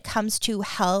when it comes to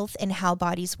health and how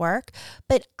bodies work.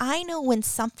 But I know when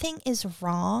something is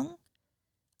wrong.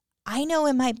 I know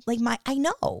I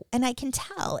know, and I can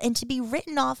tell. And to be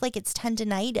written off like it's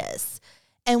tendinitis,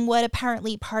 and what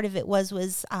apparently part of it was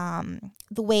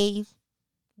the way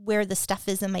where the stuff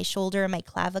is in my shoulder and my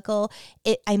clavicle,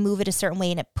 I move it a certain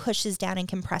way and it pushes down and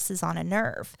compresses on a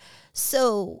nerve.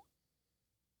 So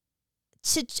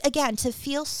to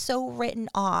feel so written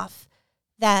off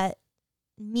that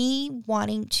me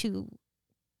wanting to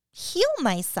heal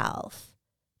myself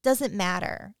doesn't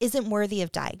matter, isn't worthy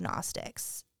of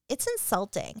diagnostics. It's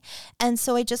insulting. And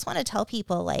so I just want to tell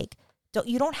people, like,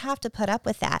 you don't have to put up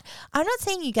with that. I'm not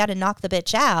saying you got to knock the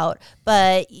bitch out,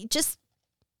 but just,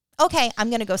 okay, I'm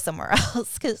going to go somewhere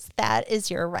else because that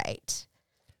is your right.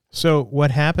 So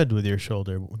what happened with your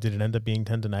shoulder? Did it end up being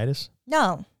tendonitis?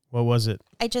 No, What was it?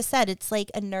 I just said it's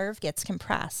like a nerve gets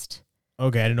compressed.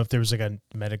 Okay, I didn't know if there was like a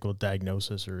medical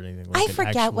diagnosis or anything. Like I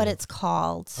forget what it's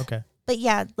called. Okay. But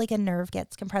yeah, like a nerve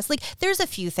gets compressed. Like there's a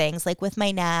few things like with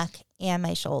my neck and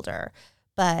my shoulder,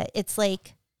 but it's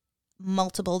like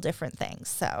multiple different things.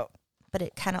 So, but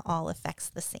it kind of all affects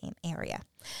the same area.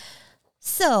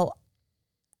 So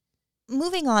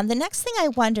moving on, the next thing I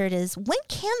wondered is, when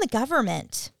can the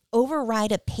government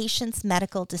override a patient's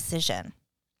medical decision?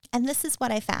 And this is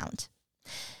what I found.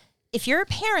 If you're a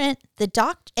parent, let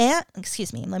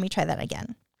me try that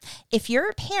again. If you're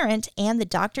a parent and the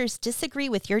doctors disagree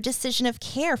with your decision of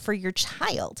care for your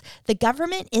child, the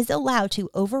government is allowed to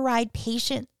override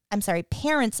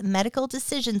parents' medical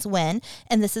decisions when,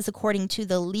 and this is according to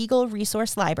the Legal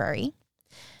Resource Library,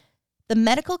 the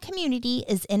medical community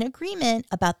is in agreement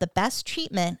about the best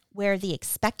treatment where the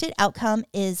expected outcome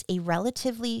is a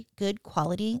relatively good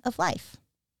quality of life.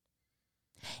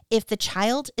 If the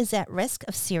child is at risk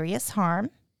of serious harm,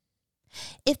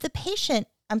 if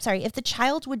the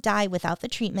child would die without the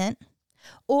treatment,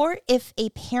 or if a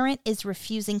parent is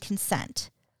refusing consent.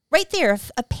 Right there,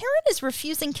 if a parent is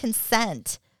refusing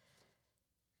consent,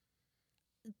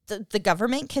 the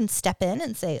government can step in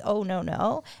and say, oh,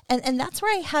 no. And that's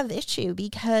where I have issue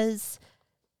because...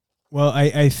 Well,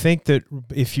 I think that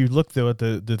if you look, though, at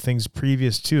the things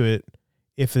previous to it,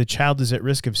 if the child is at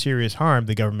risk of serious harm,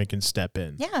 the government can step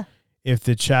in. Yeah. If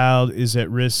the child is at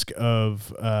risk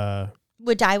of...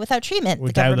 would die without treatment, would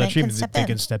the die without government treatment, can step they in.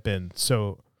 can step in.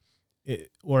 So,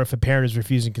 or if a parent is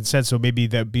refusing consent, so maybe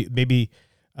the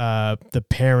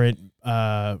parent...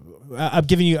 I'm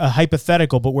giving you a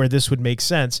hypothetical, but where this would make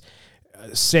sense.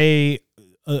 Say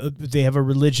they have a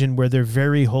religion where they're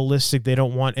very holistic. They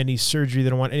don't want any surgery. They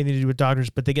don't want anything to do with doctors,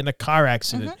 but they get in a car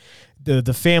accident.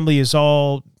 The family is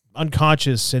all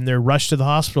unconscious and they're rushed to the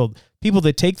hospital. People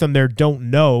that take them there don't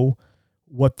know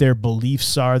what their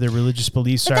beliefs are, their religious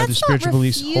beliefs But are, that's their spiritual not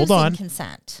beliefs. Hold refusing on.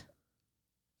 consent.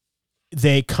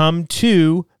 They come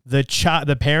to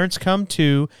the parents come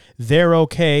to, they're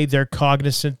okay, they're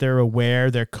cognizant, they're aware,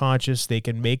 they're conscious, they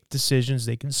can make decisions,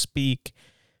 they can speak,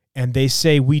 and they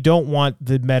say, we don't want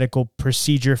the medical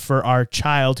procedure for our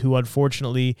child who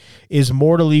unfortunately is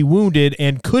mortally wounded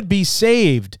and could be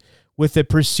saved with the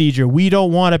procedure. We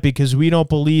don't want it because we don't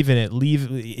believe in it.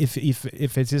 If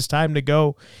it's his time to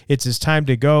go, it's his time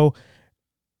to go.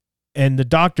 And the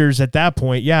doctors at that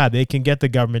point, they can get the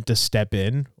government to step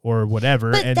in or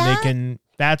whatever, But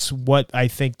that's what I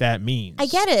think that means. I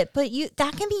get it, but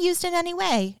that can be used in any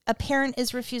way. A parent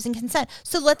is refusing consent.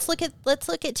 So let's look at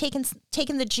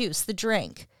taking the juice, the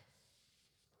drink.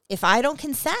 If I don't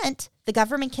consent, the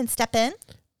government can step in.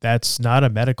 That's not a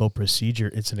medical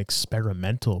procedure. It's an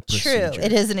experimental procedure. True,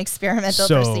 it is an experimental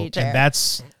procedure. And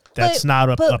that's But- not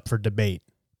up but- for debate.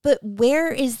 But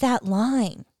where is that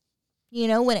line? You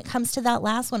know, when it comes to that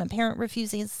last one, a parent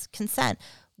refuses consent.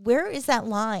 Where is that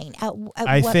line? At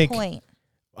what point?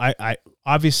 I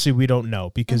obviously we don't know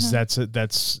because that's. But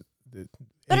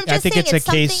I'm just I think saying it's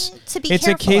a case. something to be It's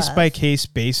a careful case of. by case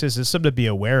basis. It's something to be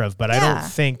aware of. But I Yeah. don't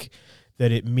think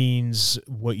that it means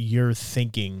what you're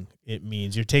thinking it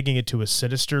means. You're taking it to a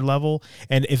sinister level.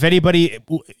 And if anybody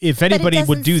But it would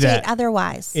doesn't do that, state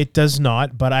otherwise. it does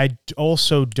not. But I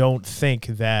also don't think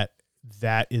that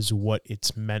is what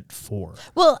it's meant for.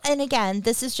 Well, and again,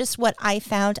 this is just what I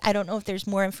found. I don't know if there's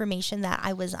more information that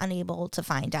I was unable to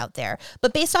find out there.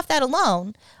 But based off that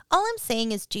alone, all I'm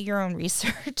saying is do your own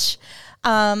research.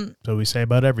 So we say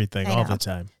about everything I all know. the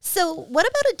time. So what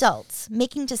about adults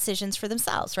making decisions for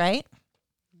themselves, right?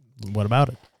 What about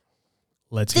it?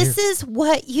 Let's hear. This is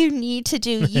what you need to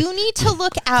do. You need to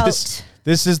look out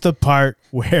This is the part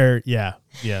where, yeah.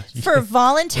 for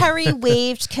voluntary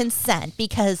waived consent,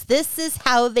 because this is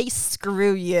how they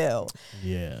screw you.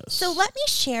 Yes. So let me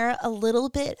share a little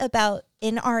bit about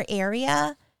in our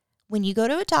area when you go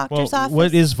to a well, doctor's office.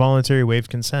 what is voluntary waived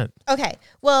consent? Okay.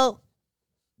 Well,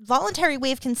 voluntary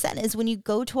waived consent is when you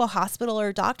go to a hospital or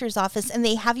a doctor's office and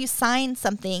they have you sign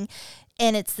something,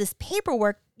 and it's this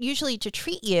paperwork usually to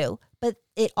treat you, but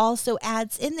it also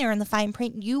adds in there in the fine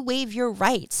print, you waive your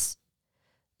rights.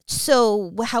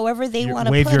 So however they want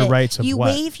to waive put your it, rights of you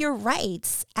what? waive your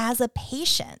rights as a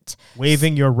patient.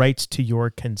 Waiving your rights to your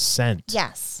consent.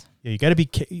 Yes. Yeah, you got to be.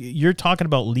 You're talking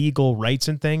about legal rights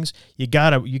and things. You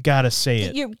gotta say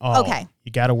it. Okay.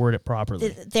 You gotta word it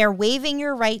properly. They're waiving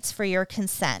your rights for your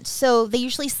consent. So they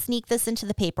usually sneak this into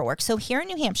the paperwork. So here in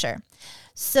New Hampshire,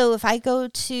 so if I go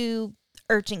to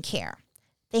urgent care,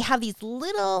 they have these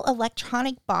little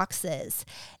electronic boxes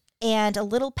and a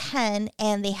little pen,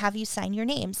 and they have you sign your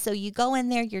name. So you go in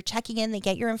there, you're checking in, they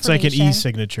get your It's like information. an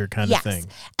e-signature kind of thing.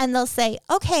 And they'll say,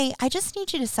 okay, I just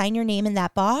need you to sign your name in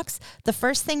that box. The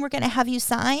first thing we're going to have you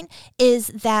sign is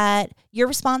that you're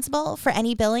responsible for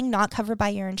any billing not covered by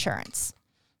your insurance.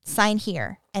 Sign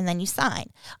here, and then you sign.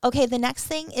 Okay, the next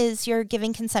thing is you're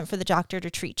giving consent for the doctor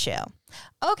to treat you.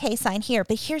 Okay, sign here.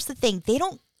 But here's the thing. They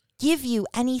don't give you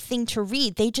anything to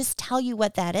read. They just tell you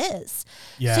what that is.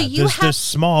 Yeah, So you there's have this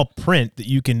small print that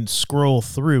you can scroll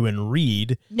through and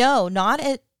read. No, not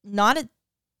at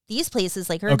these places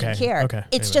like urgent Okay, care. okay,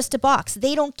 It's anyway. just a box.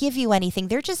 They don't give you anything.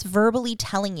 They're just verbally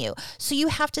telling you. So you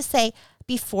have to say,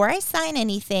 before I sign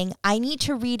anything, I need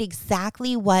to read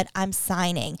exactly what I'm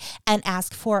signing and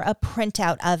ask for a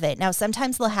printout of it. Now,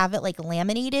 sometimes they'll have it like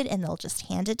laminated and they'll just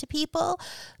hand it to people,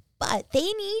 but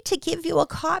they need to give you a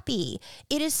copy.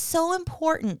 It is so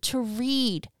important to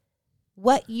read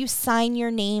what you sign your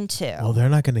name to. Well, they're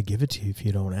not going to give it to you if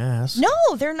you don't ask. No,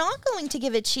 they're not going to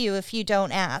give it to you if you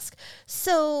don't ask.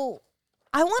 So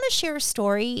I want to share a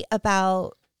story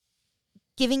about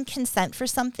giving consent for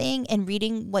something and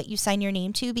reading what you sign your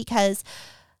name to, because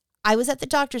I was at the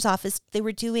doctor's office. They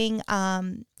were doing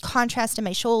contrast in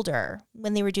my shoulder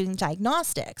when they were doing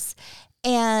diagnostics.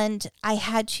 And I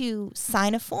had to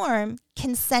sign a form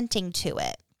consenting to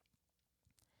it.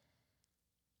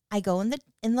 I go in the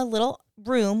little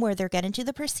room where they're getting to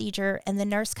the procedure, and the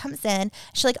nurse comes in.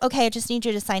 She's like, okay, I just need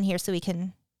you to sign here so we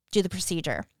can do the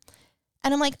procedure.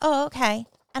 And I'm like, oh, okay.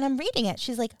 And I'm reading it.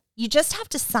 She's like, you just have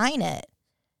to sign it.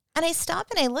 And I stop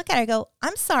and I look at her, I go,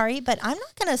 I'm sorry, but I'm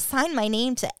not going to sign my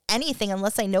name to anything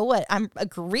unless I know what I'm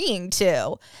agreeing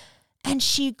to. And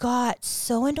she got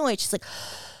so annoyed. She's like,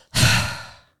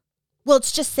 well,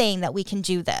 it's just saying that we can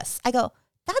do this. I go,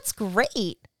 that's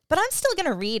great, but I'm still going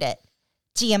to read it.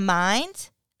 Do you mind?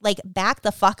 Like, back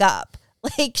the fuck up.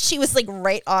 Like, she was like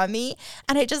right on me.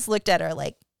 And I just looked at her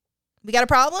like, we got a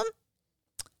problem?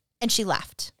 And she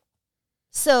left.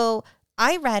 So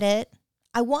I read it.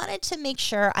 I wanted to make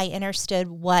sure I understood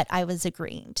what I was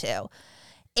agreeing to.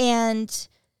 And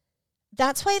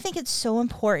that's why I think it's so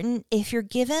important, if you're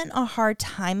given a hard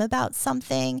time about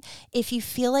something, if you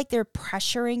feel like they're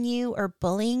pressuring you or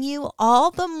bullying you,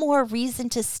 all the more reason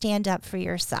to stand up for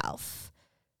yourself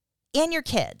and your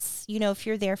kids, you know, if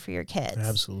you're there for your kids.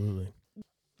 Absolutely.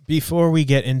 Before we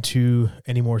get into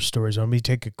any more stories, let me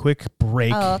take a quick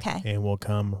break. Oh, okay. And we'll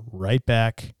come right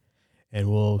back and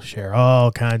we'll share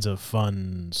all kinds of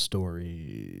fun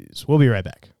stories. We'll be right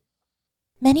back.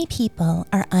 Many people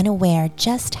are unaware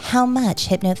just how much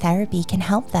hypnotherapy can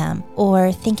help them,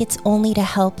 or think it's only to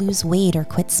help lose weight or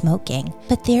quit smoking.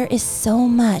 But there is so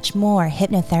much more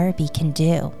hypnotherapy can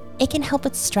do. It can help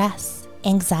with stress,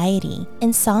 anxiety,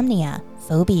 insomnia,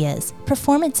 phobias,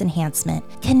 performance enhancement,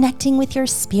 connecting with your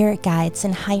spirit guides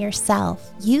and higher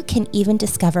self. You can even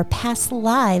discover past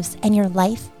lives and your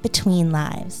life between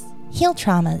lives. Heal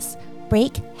traumas,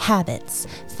 break habits,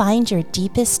 find your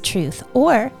deepest truth,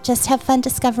 or just have fun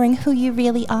discovering who you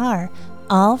really are,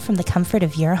 all from the comfort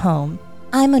of your home.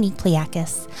 I'm Monique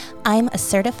Pliakis. I'm a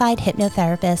certified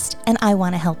hypnotherapist, and I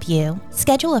want to help you.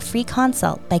 Schedule a free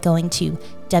consult by going to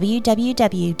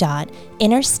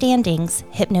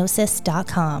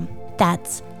www.innerstandingshypnosis.com.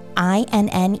 That's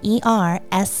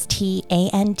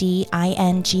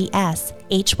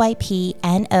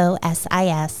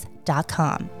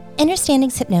INNERSTANDINGSHYPNOSIS.com.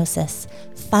 Understandings Hypnosis.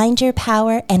 Find your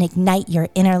power and ignite your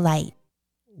inner light.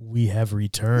 We have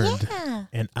returned, Yeah.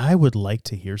 and I would like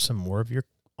to hear some more of your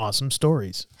awesome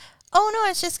stories. Oh, no, I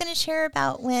was just going to share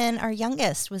about when our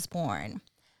youngest was born.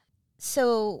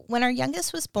 So when our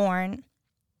youngest was born,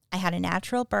 I had a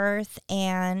natural birth,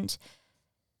 and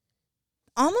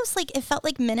almost like it felt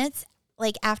like minutes,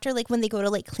 like after, like when they go to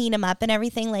like clean him up and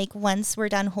everything, like once we're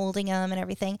done holding him and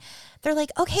everything, they're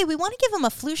like, okay, we want to give him a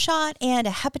flu shot and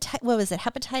a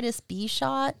hepatitis B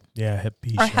shot Yeah, Hep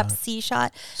B or shot, Hep C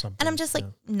shot. something, And I'm just like,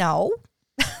 yeah. no,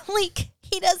 like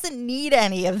he doesn't need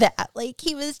any of that. Like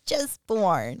he was just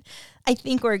born. I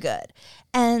think we're good.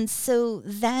 And so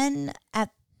then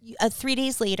at 3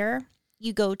 days later,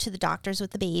 you go to the doctors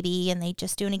with the baby and they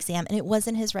just do an exam, and it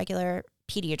wasn't his regular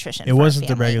pediatrician. It for our wasn't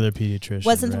the family. regular pediatrician.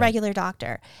 Wasn't the right. regular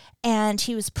doctor. And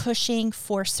he was pushing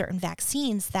for certain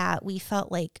vaccines that we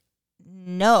felt like,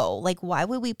 no, like why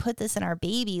would we put this in our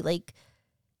baby? Like,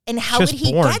 and how would just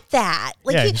he born. get that?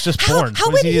 Like, Yeah, he's just how, born. How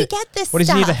What would does he need- get this What does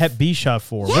stuff? he need a Hep B shot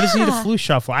for? What does he need a Yeah. flu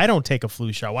shot for? I don't take a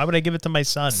flu shot. Why would I give it to my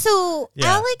son? So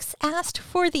Yeah. Alex asked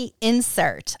for the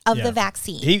insert of Yeah. the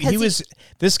vaccine. He 'cause was.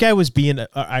 This guy was being.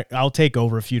 I'll take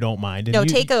over if you don't mind. And No, you-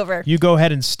 take over. You go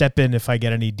ahead and step in if I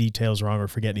get any details wrong or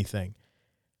forget anything.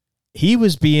 He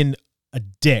was being a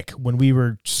dick when we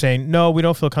were saying, no, we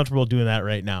don't feel comfortable doing that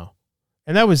right now.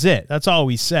 And that was it. That's all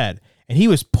we said. And he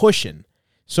was pushing.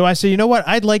 So I said, you know what?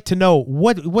 I'd like to know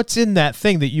what's in that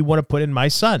thing that you want to put in my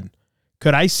son.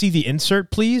 Could I see the insert,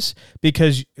 please?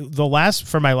 Because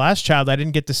for my last child, I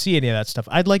didn't get to see any of that stuff.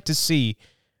 I'd like to see,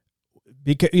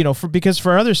 because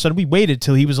for our other son, we waited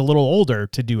till he was a little older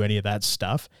to do any of that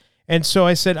stuff. And so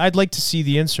I said, I'd like to see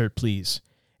the insert, please.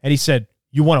 And he said,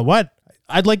 you want to what?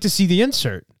 I'd like to see the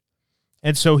insert.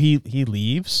 And so he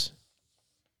leaves.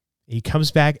 He comes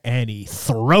back and he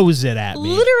throws it at me.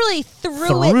 Literally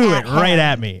threw it right him.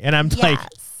 at me. And I'm like,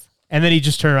 Yes. and then he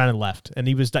just turned around and left. And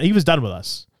he was done with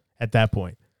us at that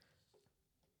point.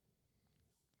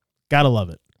 Gotta love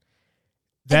it.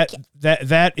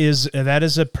 That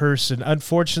is a person.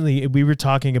 Unfortunately, we were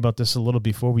talking about this a little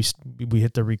before we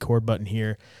hit the record button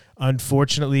here.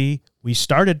 Unfortunately, we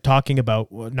started talking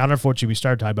about, not unfortunately we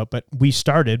started talking about, but we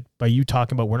started by you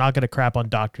talking about we're not going to crap on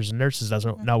doctors and nurses. That's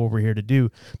not what we're here to do,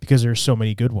 because there's so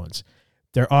many good ones.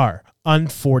 There are.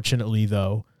 Unfortunately,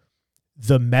 though,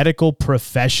 the medical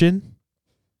profession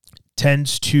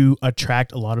tends to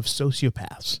attract a lot of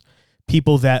sociopaths.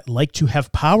 People that like to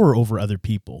have power over other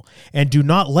people and do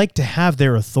not like to have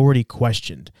their authority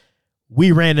questioned.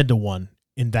 We ran into one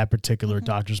in that particular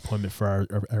doctor's appointment for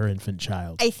our infant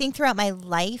child. I think throughout my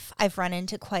life, I've run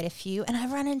into quite a few, and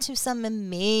I've run into some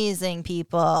amazing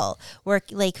people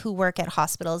who work at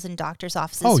hospitals and doctors'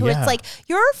 offices. Oh, who yeah. It's like,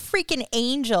 you're a freaking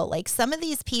angel. Like some of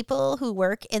these people who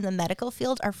work in the medical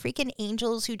field are freaking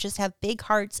angels who just have big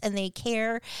hearts and they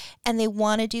care and they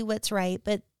want to do what's right.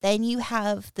 But then you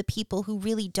have the people who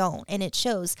really don't, and it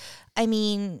shows. I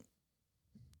mean,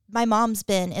 my mom's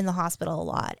been in the hospital a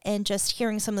lot, and just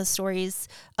hearing some of the stories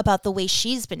about the way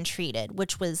she's been treated,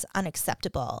 which was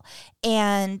unacceptable.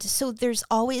 And so there's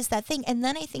always that thing. And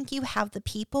then I think you have the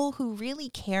people who really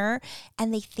care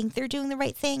and they think they're doing the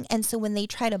right thing. And so when they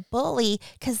try to bully,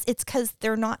 because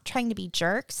they're not trying to be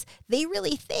jerks, they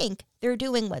really think they're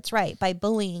doing what's right by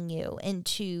bullying you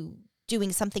into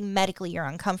doing something medically you're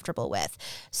uncomfortable with.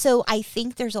 So I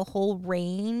think there's a whole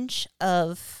range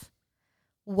of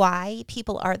why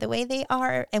people are the way they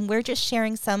are, and we're just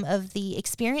sharing some of the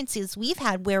experiences we've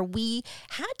had where we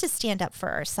had to stand up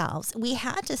for ourselves. We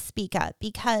had to speak up,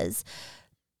 because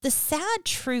the sad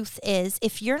truth is,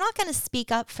 if you're not going to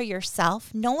speak up for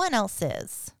yourself, no one else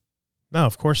is. No,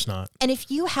 of course not. And if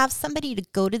you have somebody to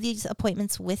go to these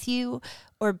appointments with you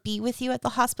or be with you at the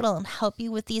hospital and help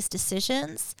you with these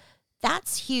decisions,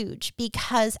 that's huge,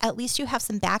 because at least you have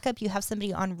some backup. You have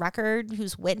somebody on record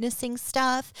who's witnessing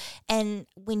stuff. And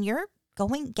when you're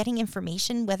getting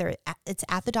information, whether it's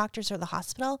at the doctor's or the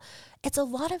hospital, it's a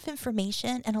lot of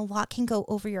information and a lot can go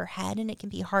over your head and it can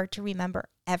be hard to remember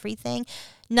everything.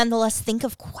 Nonetheless, think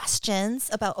of questions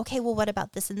about, okay, well, what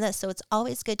about this and this? So it's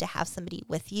always good to have somebody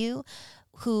with you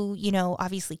who,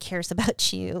 obviously cares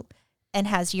about you and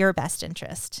has your best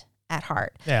interest at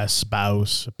heart. Yeah, a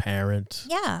spouse, a parent.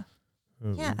 Yeah.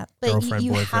 Yeah, but girlfriend,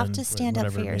 you have boyfriend, to stand up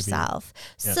whatever for it may be. yourself.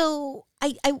 Yeah. So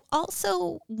I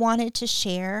also wanted to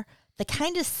share the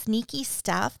kind of sneaky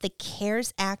stuff the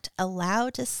CARES Act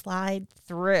allowed to slide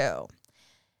through.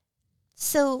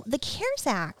 So the CARES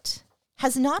Act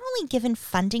has not only given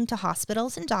funding to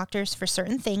hospitals and doctors for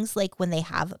certain things, like when they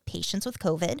have patients with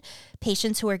COVID,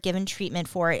 patients who are given treatment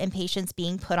for it, and patients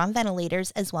being put on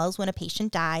ventilators, as well as when a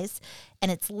patient dies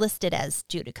and it's listed as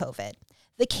due to COVID.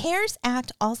 The CARES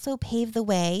Act also paved the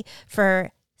way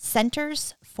for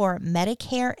Centers for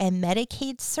Medicare and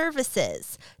Medicaid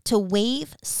Services to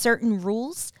waive certain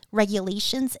rules,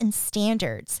 regulations, and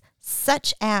standards,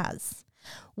 such as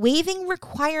waiving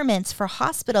requirements for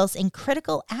hospitals and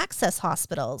critical access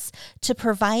hospitals to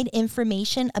provide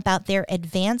information about their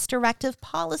advance directive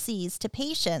policies to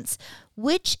patients,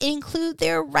 which include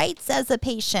their rights as a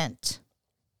patient.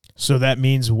 So that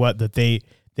means what? That they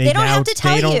don't now, have to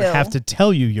tell they don't you. have to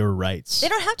tell you your rights. They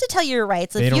don't have to tell you your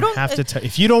rights. They don't have to tell.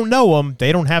 If you don't know them,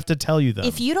 they don't have to tell you them.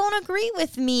 If you don't agree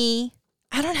with me,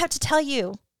 I don't have to tell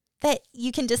you that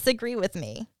you can disagree with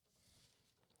me.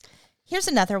 Here's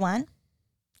another one.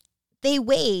 They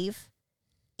waive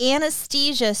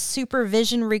anesthesia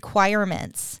supervision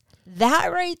requirements.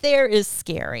 That right there is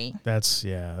scary. That's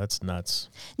nuts.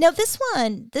 Now, this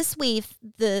waive,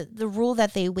 the rule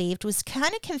that they waived was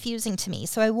kind of confusing to me,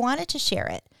 so I wanted to share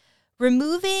it.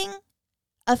 Removing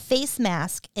a face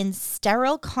mask in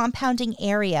sterile compounding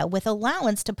area with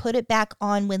allowance to put it back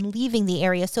on when leaving the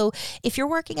area. So if you're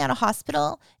working at a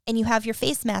hospital and you have your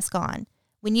face mask on,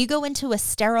 when you go into a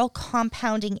sterile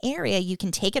compounding area, you can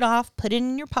take it off, put it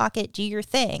in your pocket, do your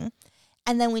thing,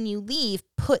 and then when you leave,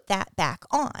 put that back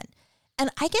on. And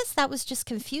I guess that was just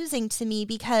confusing to me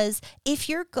because if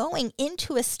you're going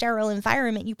into a sterile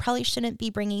environment, you probably shouldn't be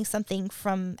bringing something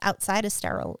from outside a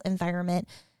sterile environment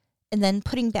and then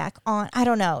putting back on. I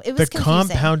don't know. It was confusing.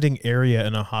 The compounding area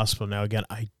in a hospital. Now, again,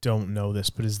 I don't know this,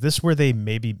 but is this where they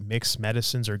maybe mix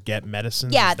medicines or get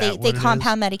medicines? Yeah, Is that they what it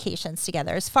compound medications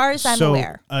together, as far as I'm So,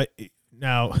 aware.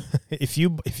 Now, if you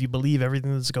believe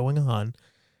everything that's going on,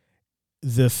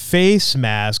 the face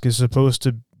mask is supposed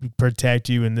to protect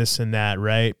you and this and that,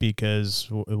 right? Because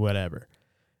whatever.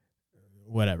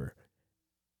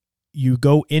 You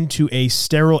go into a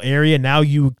sterile area. Now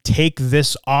you take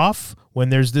this off when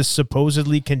there's this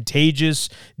supposedly contagious,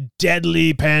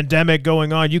 deadly pandemic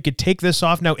going on. You could take this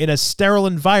off now in a sterile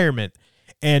environment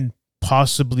and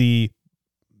possibly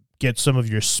get some of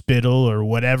your spittle or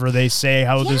whatever they say,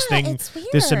 how this thing, it's weird.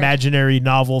 this imaginary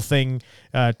novel thing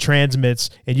transmits,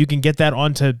 and you can get that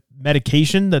onto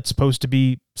medication that's supposed to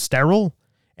be sterile.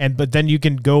 But then you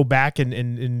can go back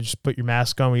and just put your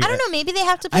mask on. I don't know. Maybe they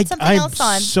have to put something else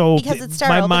on because it's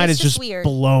sterile. My mind but is it's just weird.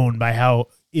 blown by how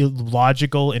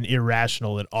illogical and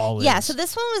irrational it all is. Yeah, so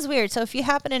this one was weird. So if you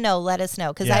happen to know, let us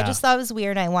know because I Yeah. just thought it was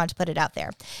weird and I wanted to put it out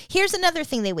there. Here's another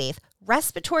thing they waive.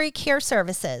 Respiratory care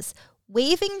services.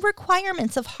 Waiving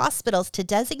requirements of hospitals to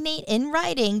designate in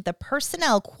writing the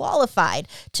personnel qualified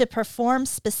to perform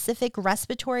specific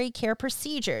respiratory care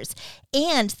procedures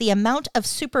and the amount of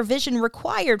supervision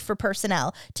required for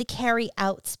personnel to carry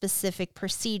out specific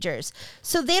procedures.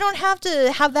 So they don't have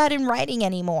to have that in writing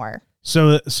anymore.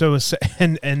 So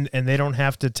and they don't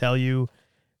have to tell you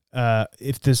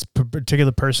if this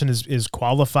particular person is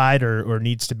qualified or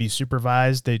needs to be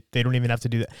supervised. They don't even have to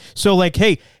do that. So like,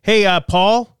 hey,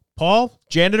 Paul,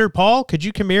 janitor Paul, could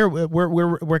you come here?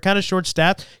 We're kind of short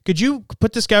staffed. Could you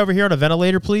put this guy over here on a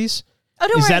ventilator, please? Oh,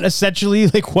 don't Is worry. that essentially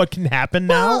like what can happen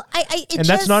now? It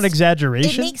That's not just-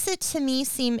 exaggeration. It makes it to me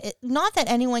seem not that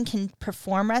anyone can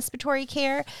perform respiratory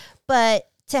care, but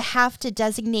to have to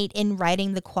designate in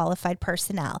writing the qualified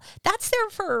personnel. That's there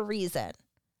for a reason.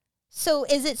 So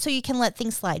is it so you can let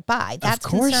things slide by? That's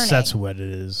of course, concerning. that's what it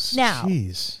is. Now,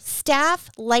 Jeez. staff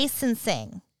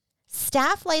licensing.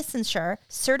 Staff licensure,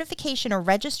 certification, or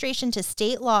registration to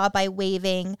state law by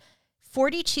waiving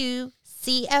 42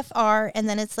 CFR, and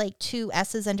then it's like two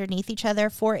S's underneath each other,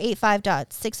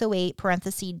 485.608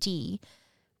 parenthesis D,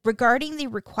 regarding the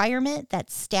requirement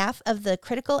that staff of the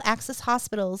critical access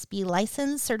hospitals be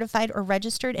licensed, certified, or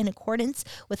registered in accordance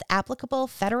with applicable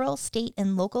federal, state,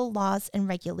 and local laws and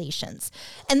regulations.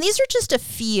 And these are just a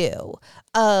few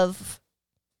of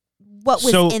what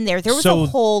was in there. There was a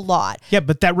whole lot. Yeah,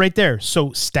 but that right there.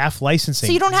 So staff licensing.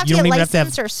 So you don't have to get even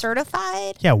licensed or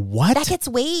certified? Yeah, what? That gets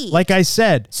waived. Like I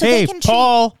said, So hey, they can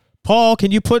Paul,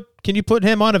 can you put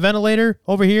him on a ventilator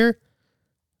over here?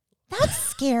 That's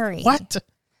scary. What?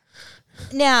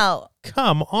 Now,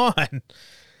 Come on.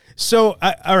 So,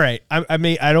 all right. I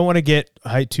mean, I don't want to get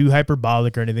too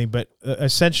hyperbolic or anything, but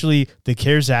essentially, the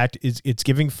CARES Act it's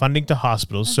giving funding to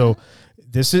hospitals. So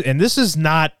this is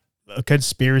not a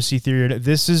conspiracy theory.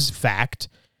 This is fact.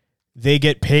 They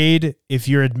get paid if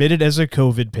you're admitted as a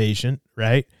COVID patient,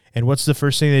 right? And what's the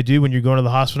first thing they do when you're going to the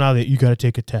hospital now? You got to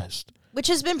take a test. which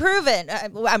has been proven.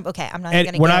 I'm not And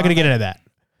going to we're not going to get into that.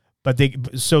 But they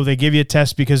give you a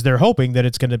test because they're hoping that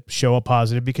it's going to show a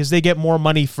positive, because they get more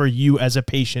money for you as a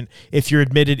patient if you're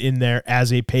admitted in there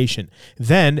as a patient.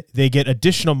 Then they get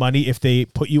additional money if they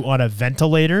put you on a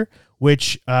ventilator,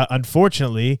 which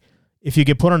unfortunately, if you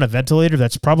get put on a ventilator,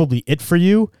 that's probably it for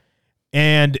you.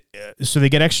 And so they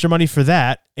get extra money for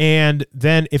that. And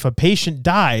then if a patient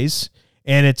dies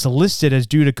and it's listed as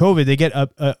due to COVID, they get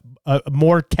a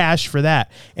more cash for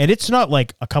that. And it's not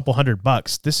like a couple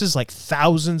 $100. This is like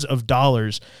thousands of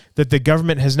dollars that the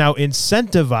government has now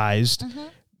incentivized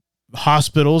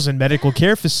hospitals and medical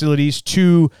care facilities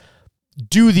to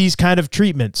do these kind of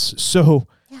treatments. So,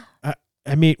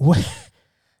 I mean,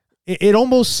 it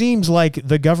almost seems like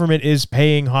the government is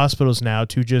paying hospitals now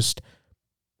to just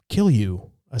kill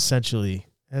you, essentially.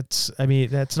 That's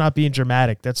not being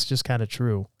dramatic. That's just kind of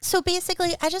true. So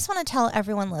basically, I just want to tell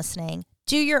everyone listening,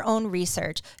 do your own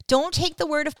research. Don't take the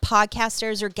word of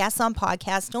podcasters or guests on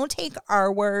podcasts. Don't take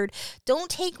our word. Don't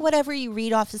take whatever you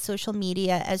read off of social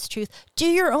media as truth. Do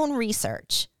your own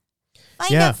research.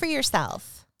 Find out for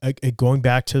yourself. Going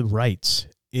back to rights,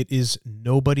 it is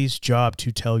nobody's job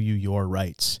to tell you your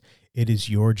rights. It is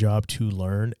your job to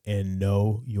learn and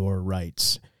know your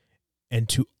rights, and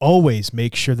to always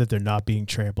make sure that they're not being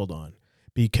trampled on,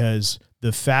 because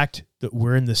the fact that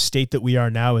we're in the state that we are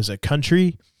now as a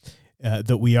country,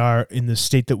 that we are in the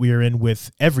state that we are in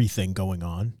with everything going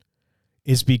on,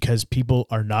 is because people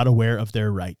are not aware of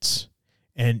their rights.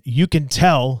 And you can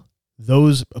tell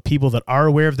those people that are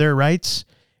aware of their rights,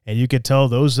 and you can tell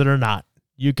those that are not.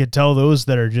 You can tell those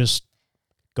that are just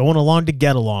going along to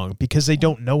get along because they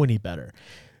don't know any better.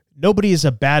 Nobody is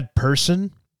a bad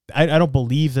person. I don't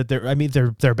believe that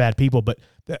they're bad people, but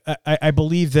I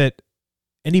believe that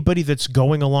anybody that's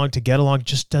going along to get along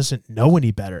just doesn't know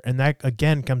any better. And that,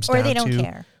 again, comes down to...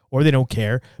 Or they don't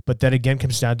care. But that, again,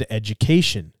 comes down to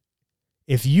education.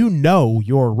 If you know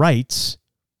your rights,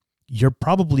 you're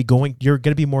going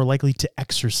to be more likely to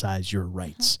exercise your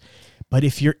rights. But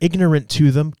if you're ignorant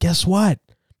to them, guess what?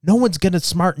 No one's going to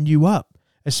smarten you up,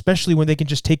 especially when they can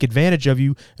just take advantage of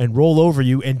you and roll over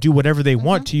you and do whatever they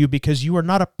want to you, because you are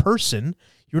not a person.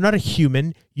 You're not a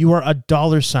human. You are a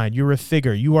dollar sign. You're a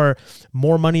figure. You are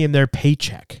more money in their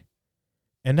paycheck.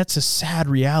 And that's a sad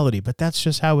reality, but that's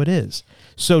just how it is.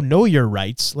 So know your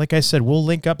rights. Like I said, we'll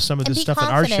link up some of this stuff in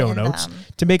our show notes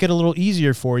to make it a little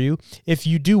easier for you if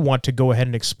you do want to go ahead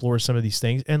and explore some of these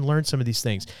things and learn some of these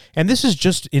things. And this is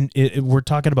just we're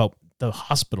talking about the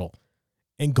hospital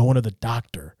and going to the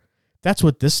doctor. That's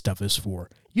what this stuff is for.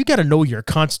 You got to know your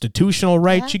constitutional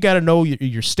rights. Yeah. You got to know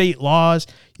your state laws.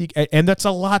 And that's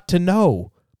a lot to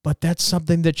know. But that's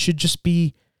something that should just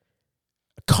be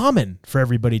common for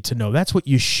everybody to know. That's what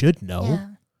you should know. Yeah.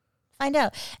 Find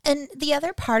out. And the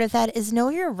other part of that is know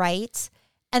your rights,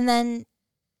 and then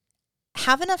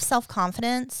have enough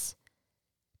self-confidence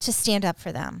to stand up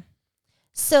for them.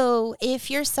 So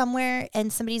if you're somewhere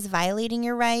and somebody's violating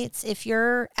your rights, if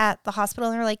you're at the hospital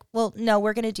and they're like, well, no,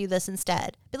 we're going to do this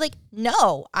instead. Be like,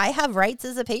 no, I have rights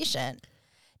as a patient.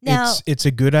 Now, it's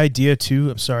a good idea too.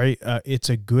 I'm sorry. It's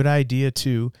a good idea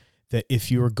too that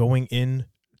if you are going in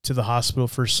to the hospital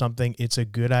for something, it's a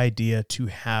good idea to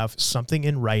have something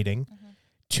in writing,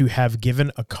 to have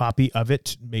given a copy of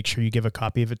it. Make sure you give a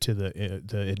copy of it to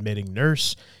the admitting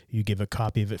nurse. You give a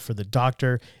copy of it for the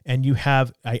doctor, and you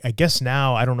have, I guess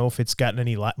now, I don't know if it's gotten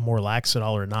any more lax at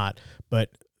all or not,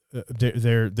 but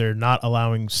they're not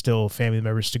allowing still family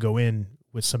members to go in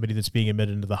with somebody that's being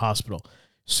admitted into the hospital.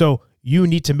 So you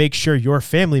need to make sure your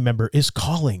family member is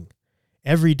calling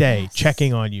every day,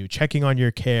 checking on you, checking on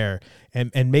your care,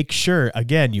 and make sure,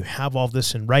 again, you have all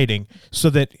this in writing so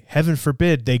that, heaven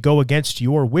forbid, they go against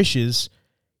your wishes.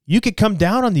 You could come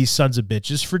down on these sons of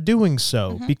bitches for doing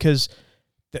so, because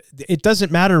it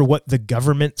doesn't matter what the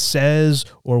government says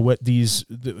or what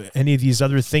any of these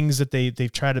other things that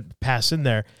they've tried to pass in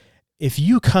there. If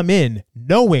you come in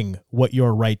knowing what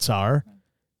your rights are,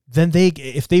 then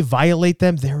if they violate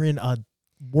them, they're in a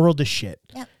world of shit.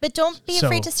 Yeah, but don't be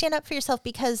afraid to stand up for yourself,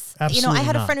 because I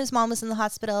had a friend whose mom was in the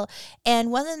hospital,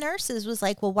 and one of the nurses was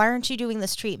like, well, why aren't you doing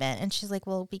this treatment? And she's like,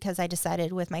 well, because I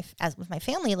decided with my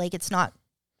family, like, it's not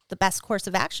the best course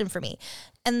of action for me.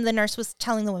 And the nurse was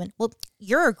telling the woman, well,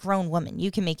 you're a grown woman, you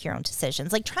can make your own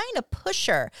decisions, like trying to push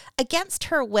her against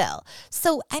her will.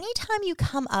 So anytime you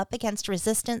come up against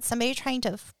resistance, somebody trying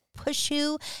to push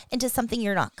you into something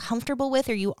you're not comfortable with,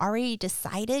 or you already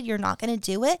decided you're not going to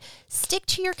do it, stick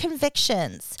to your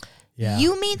convictions. Yeah.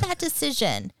 You made that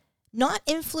decision, not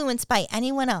influenced by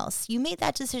anyone else. You made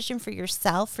that decision for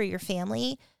yourself, for your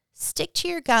family. stick to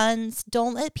your guns.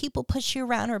 Don't let people push you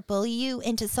around or bully you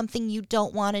into something you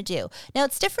don't want to do. Now,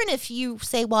 it's different if you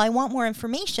say, well, I want more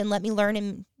information. Let me learn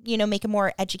and, make a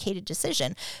more educated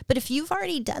decision. But if you've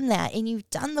already done that and you've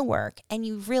done the work and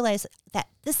you realize that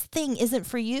this thing isn't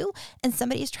for you and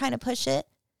somebody's trying to push it,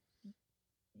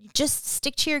 just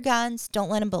stick to your guns. Don't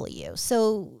let them bully you.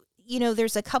 So,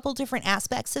 there's a couple different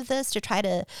aspects of this to try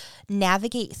to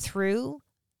navigate through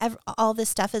all this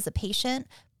stuff as a patient.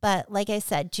 But like I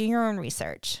said, do your own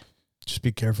research. Just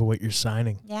be careful what you're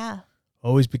signing. Yeah.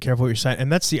 Always be careful what you're signing.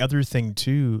 And that's the other thing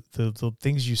too. The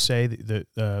things you say,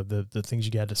 the things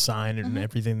you got to sign and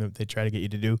everything that they try to get you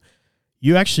to do,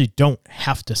 you actually don't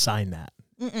have to sign that.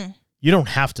 Mm-mm. You don't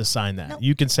have to sign that. Nope.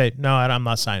 You can say, no, I'm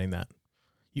not signing that.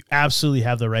 You absolutely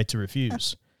have the right to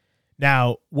refuse.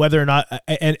 Now, whether or not,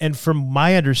 and from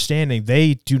my understanding,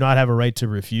 they do not have a right to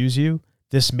refuse you.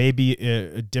 This may be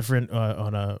a different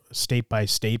on a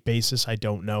state-by-state basis. I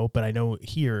don't know. But I know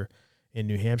here in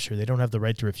New Hampshire, they don't have the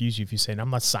right to refuse you if you say, I'm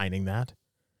not signing that.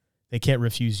 They can't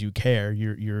refuse you care.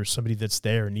 You're somebody that's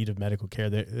there in need of medical care.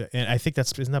 And I think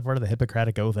isn't that part of the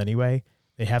Hippocratic Oath anyway?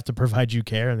 They have to provide you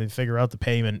care, and they figure out the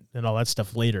payment and all that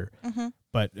stuff later. Mm-hmm.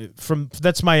 But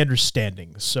that's my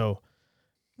understanding. So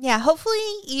yeah, hopefully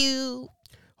you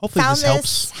hopefully found this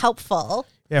this helps. helpful.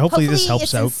 Yeah, hopefully this helps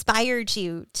it's out. inspired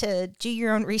you to do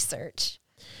your own research.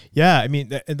 Yeah, I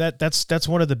mean that's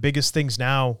one of the biggest things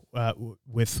now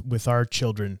with our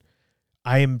children.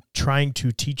 I am trying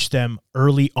to teach them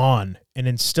early on and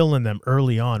instill in them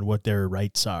early on what their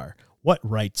rights are,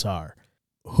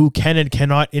 who can and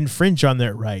cannot infringe on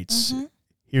their rights.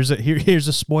 Mm-hmm. Here's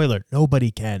a spoiler: nobody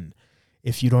can,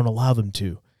 if you don't allow them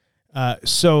to.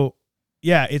 So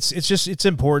yeah, it's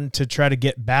important to try to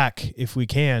get back, if we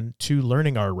can, to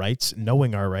learning our rights,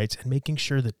 knowing our rights, and making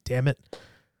sure that, damn it,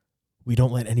 we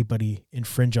don't let anybody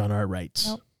infringe on our rights.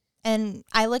 Nope. And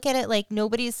I look at it like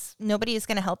nobody's going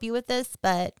to help you with this,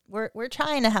 but we're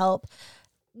trying to help.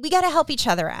 We got to help each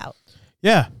other out.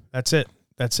 Yeah, that's it.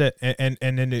 And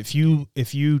then if you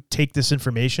take this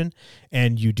information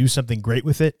and you do something great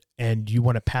with it and you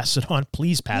want to pass it on,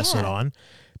 please pass it on.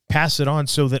 Pass it on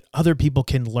so that other people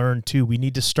can learn too. We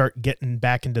need to start getting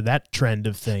back into that trend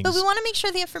of things. But we want to make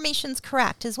sure the information's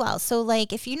correct as well. So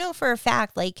like if you know for a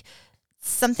fact, like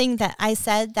something that I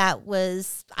said that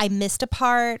I missed a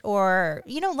part, or,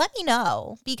 let me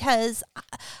know, because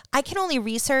I can only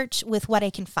research with what I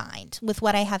can find, with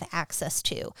what I have access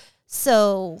to.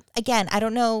 So again, I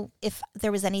don't know if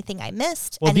there was anything I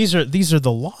missed. Well, these are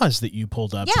the laws that you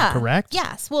pulled up, correct?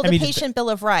 Yes. Well, the Patient Bill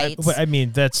of Rights. I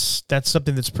mean, that's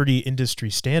something that's pretty industry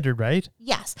standard, right?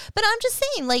 Yes. But I'm just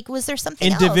saying, like, was there something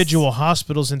Individual else?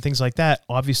 hospitals and things like that,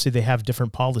 obviously they have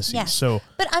different policies. Yeah. So,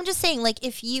 but I'm just saying, like,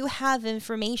 if you have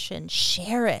information,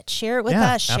 share it. Share it with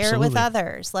us. Share it with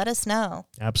others. Let us know.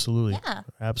 Absolutely. Yeah.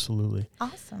 Absolutely.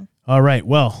 Awesome. All right.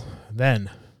 Well, then,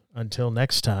 until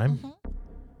next time. Mm-hmm.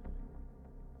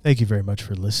 Thank you very much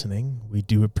for listening. We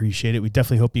do appreciate it. We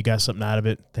definitely hope you got something out of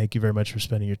it. Thank you very much for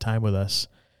spending your time with us.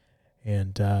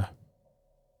 And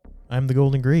I'm the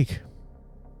Golden Greek,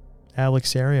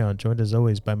 Alex Arion, joined as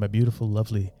always by my beautiful,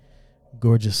 lovely,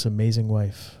 gorgeous, amazing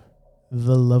wife,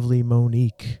 the lovely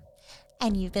Monique.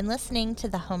 And you've been listening to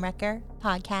the Homewrecker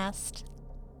Podcast.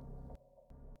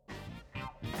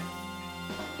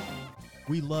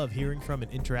 We love hearing from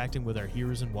and interacting with our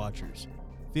hearers and watchers.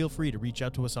 Feel free to reach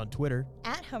out to us on Twitter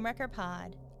At Homewrecker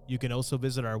Pod. You can also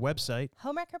visit our website,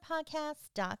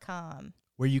 homewreckerpodcast.com.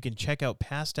 where you can check out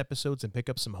past episodes and pick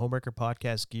up some Homewrecker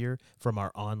Podcast gear from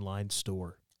our online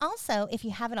store. Also, if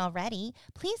you haven't already,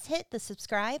 please hit the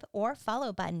subscribe or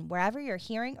follow button wherever you're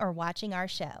hearing or watching our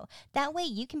show. That way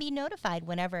you can be notified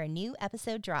whenever a new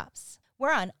episode drops.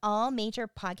 We're on all major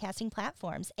podcasting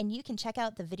platforms, and you can check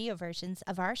out the video versions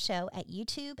of our show at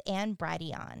YouTube and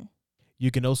Brighteon.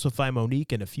 You can also find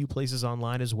Monique in a few places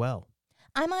online as well.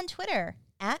 I'm on Twitter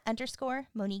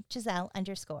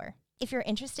 @_MoniqueGiselle_. If you're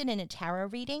interested in a tarot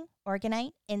reading,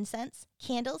 organite, incense,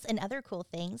 candles, and other cool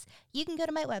things, you can go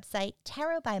to my website,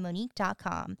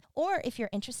 tarotbymonique.com. Or if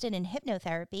you're interested in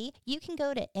hypnotherapy, you can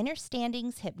go to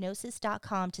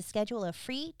innerstandingshypnosis.com to schedule a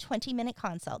free 20-minute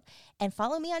consult. And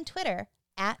follow me on Twitter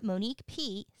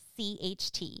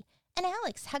 @MoniquePCHT. And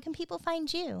Alex, how can people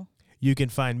find you? You can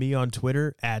find me on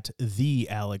Twitter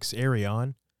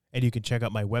 @TheAlexArion, and you can check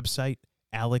out my website,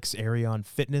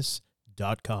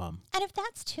 AlexArionFitness.com. And if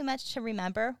that's too much to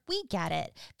remember, we get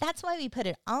it. That's why we put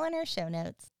it all in our show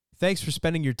notes. Thanks for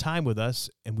spending your time with us,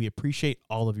 and we appreciate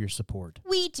all of your support.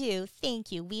 We do.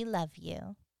 Thank you. We love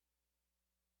you.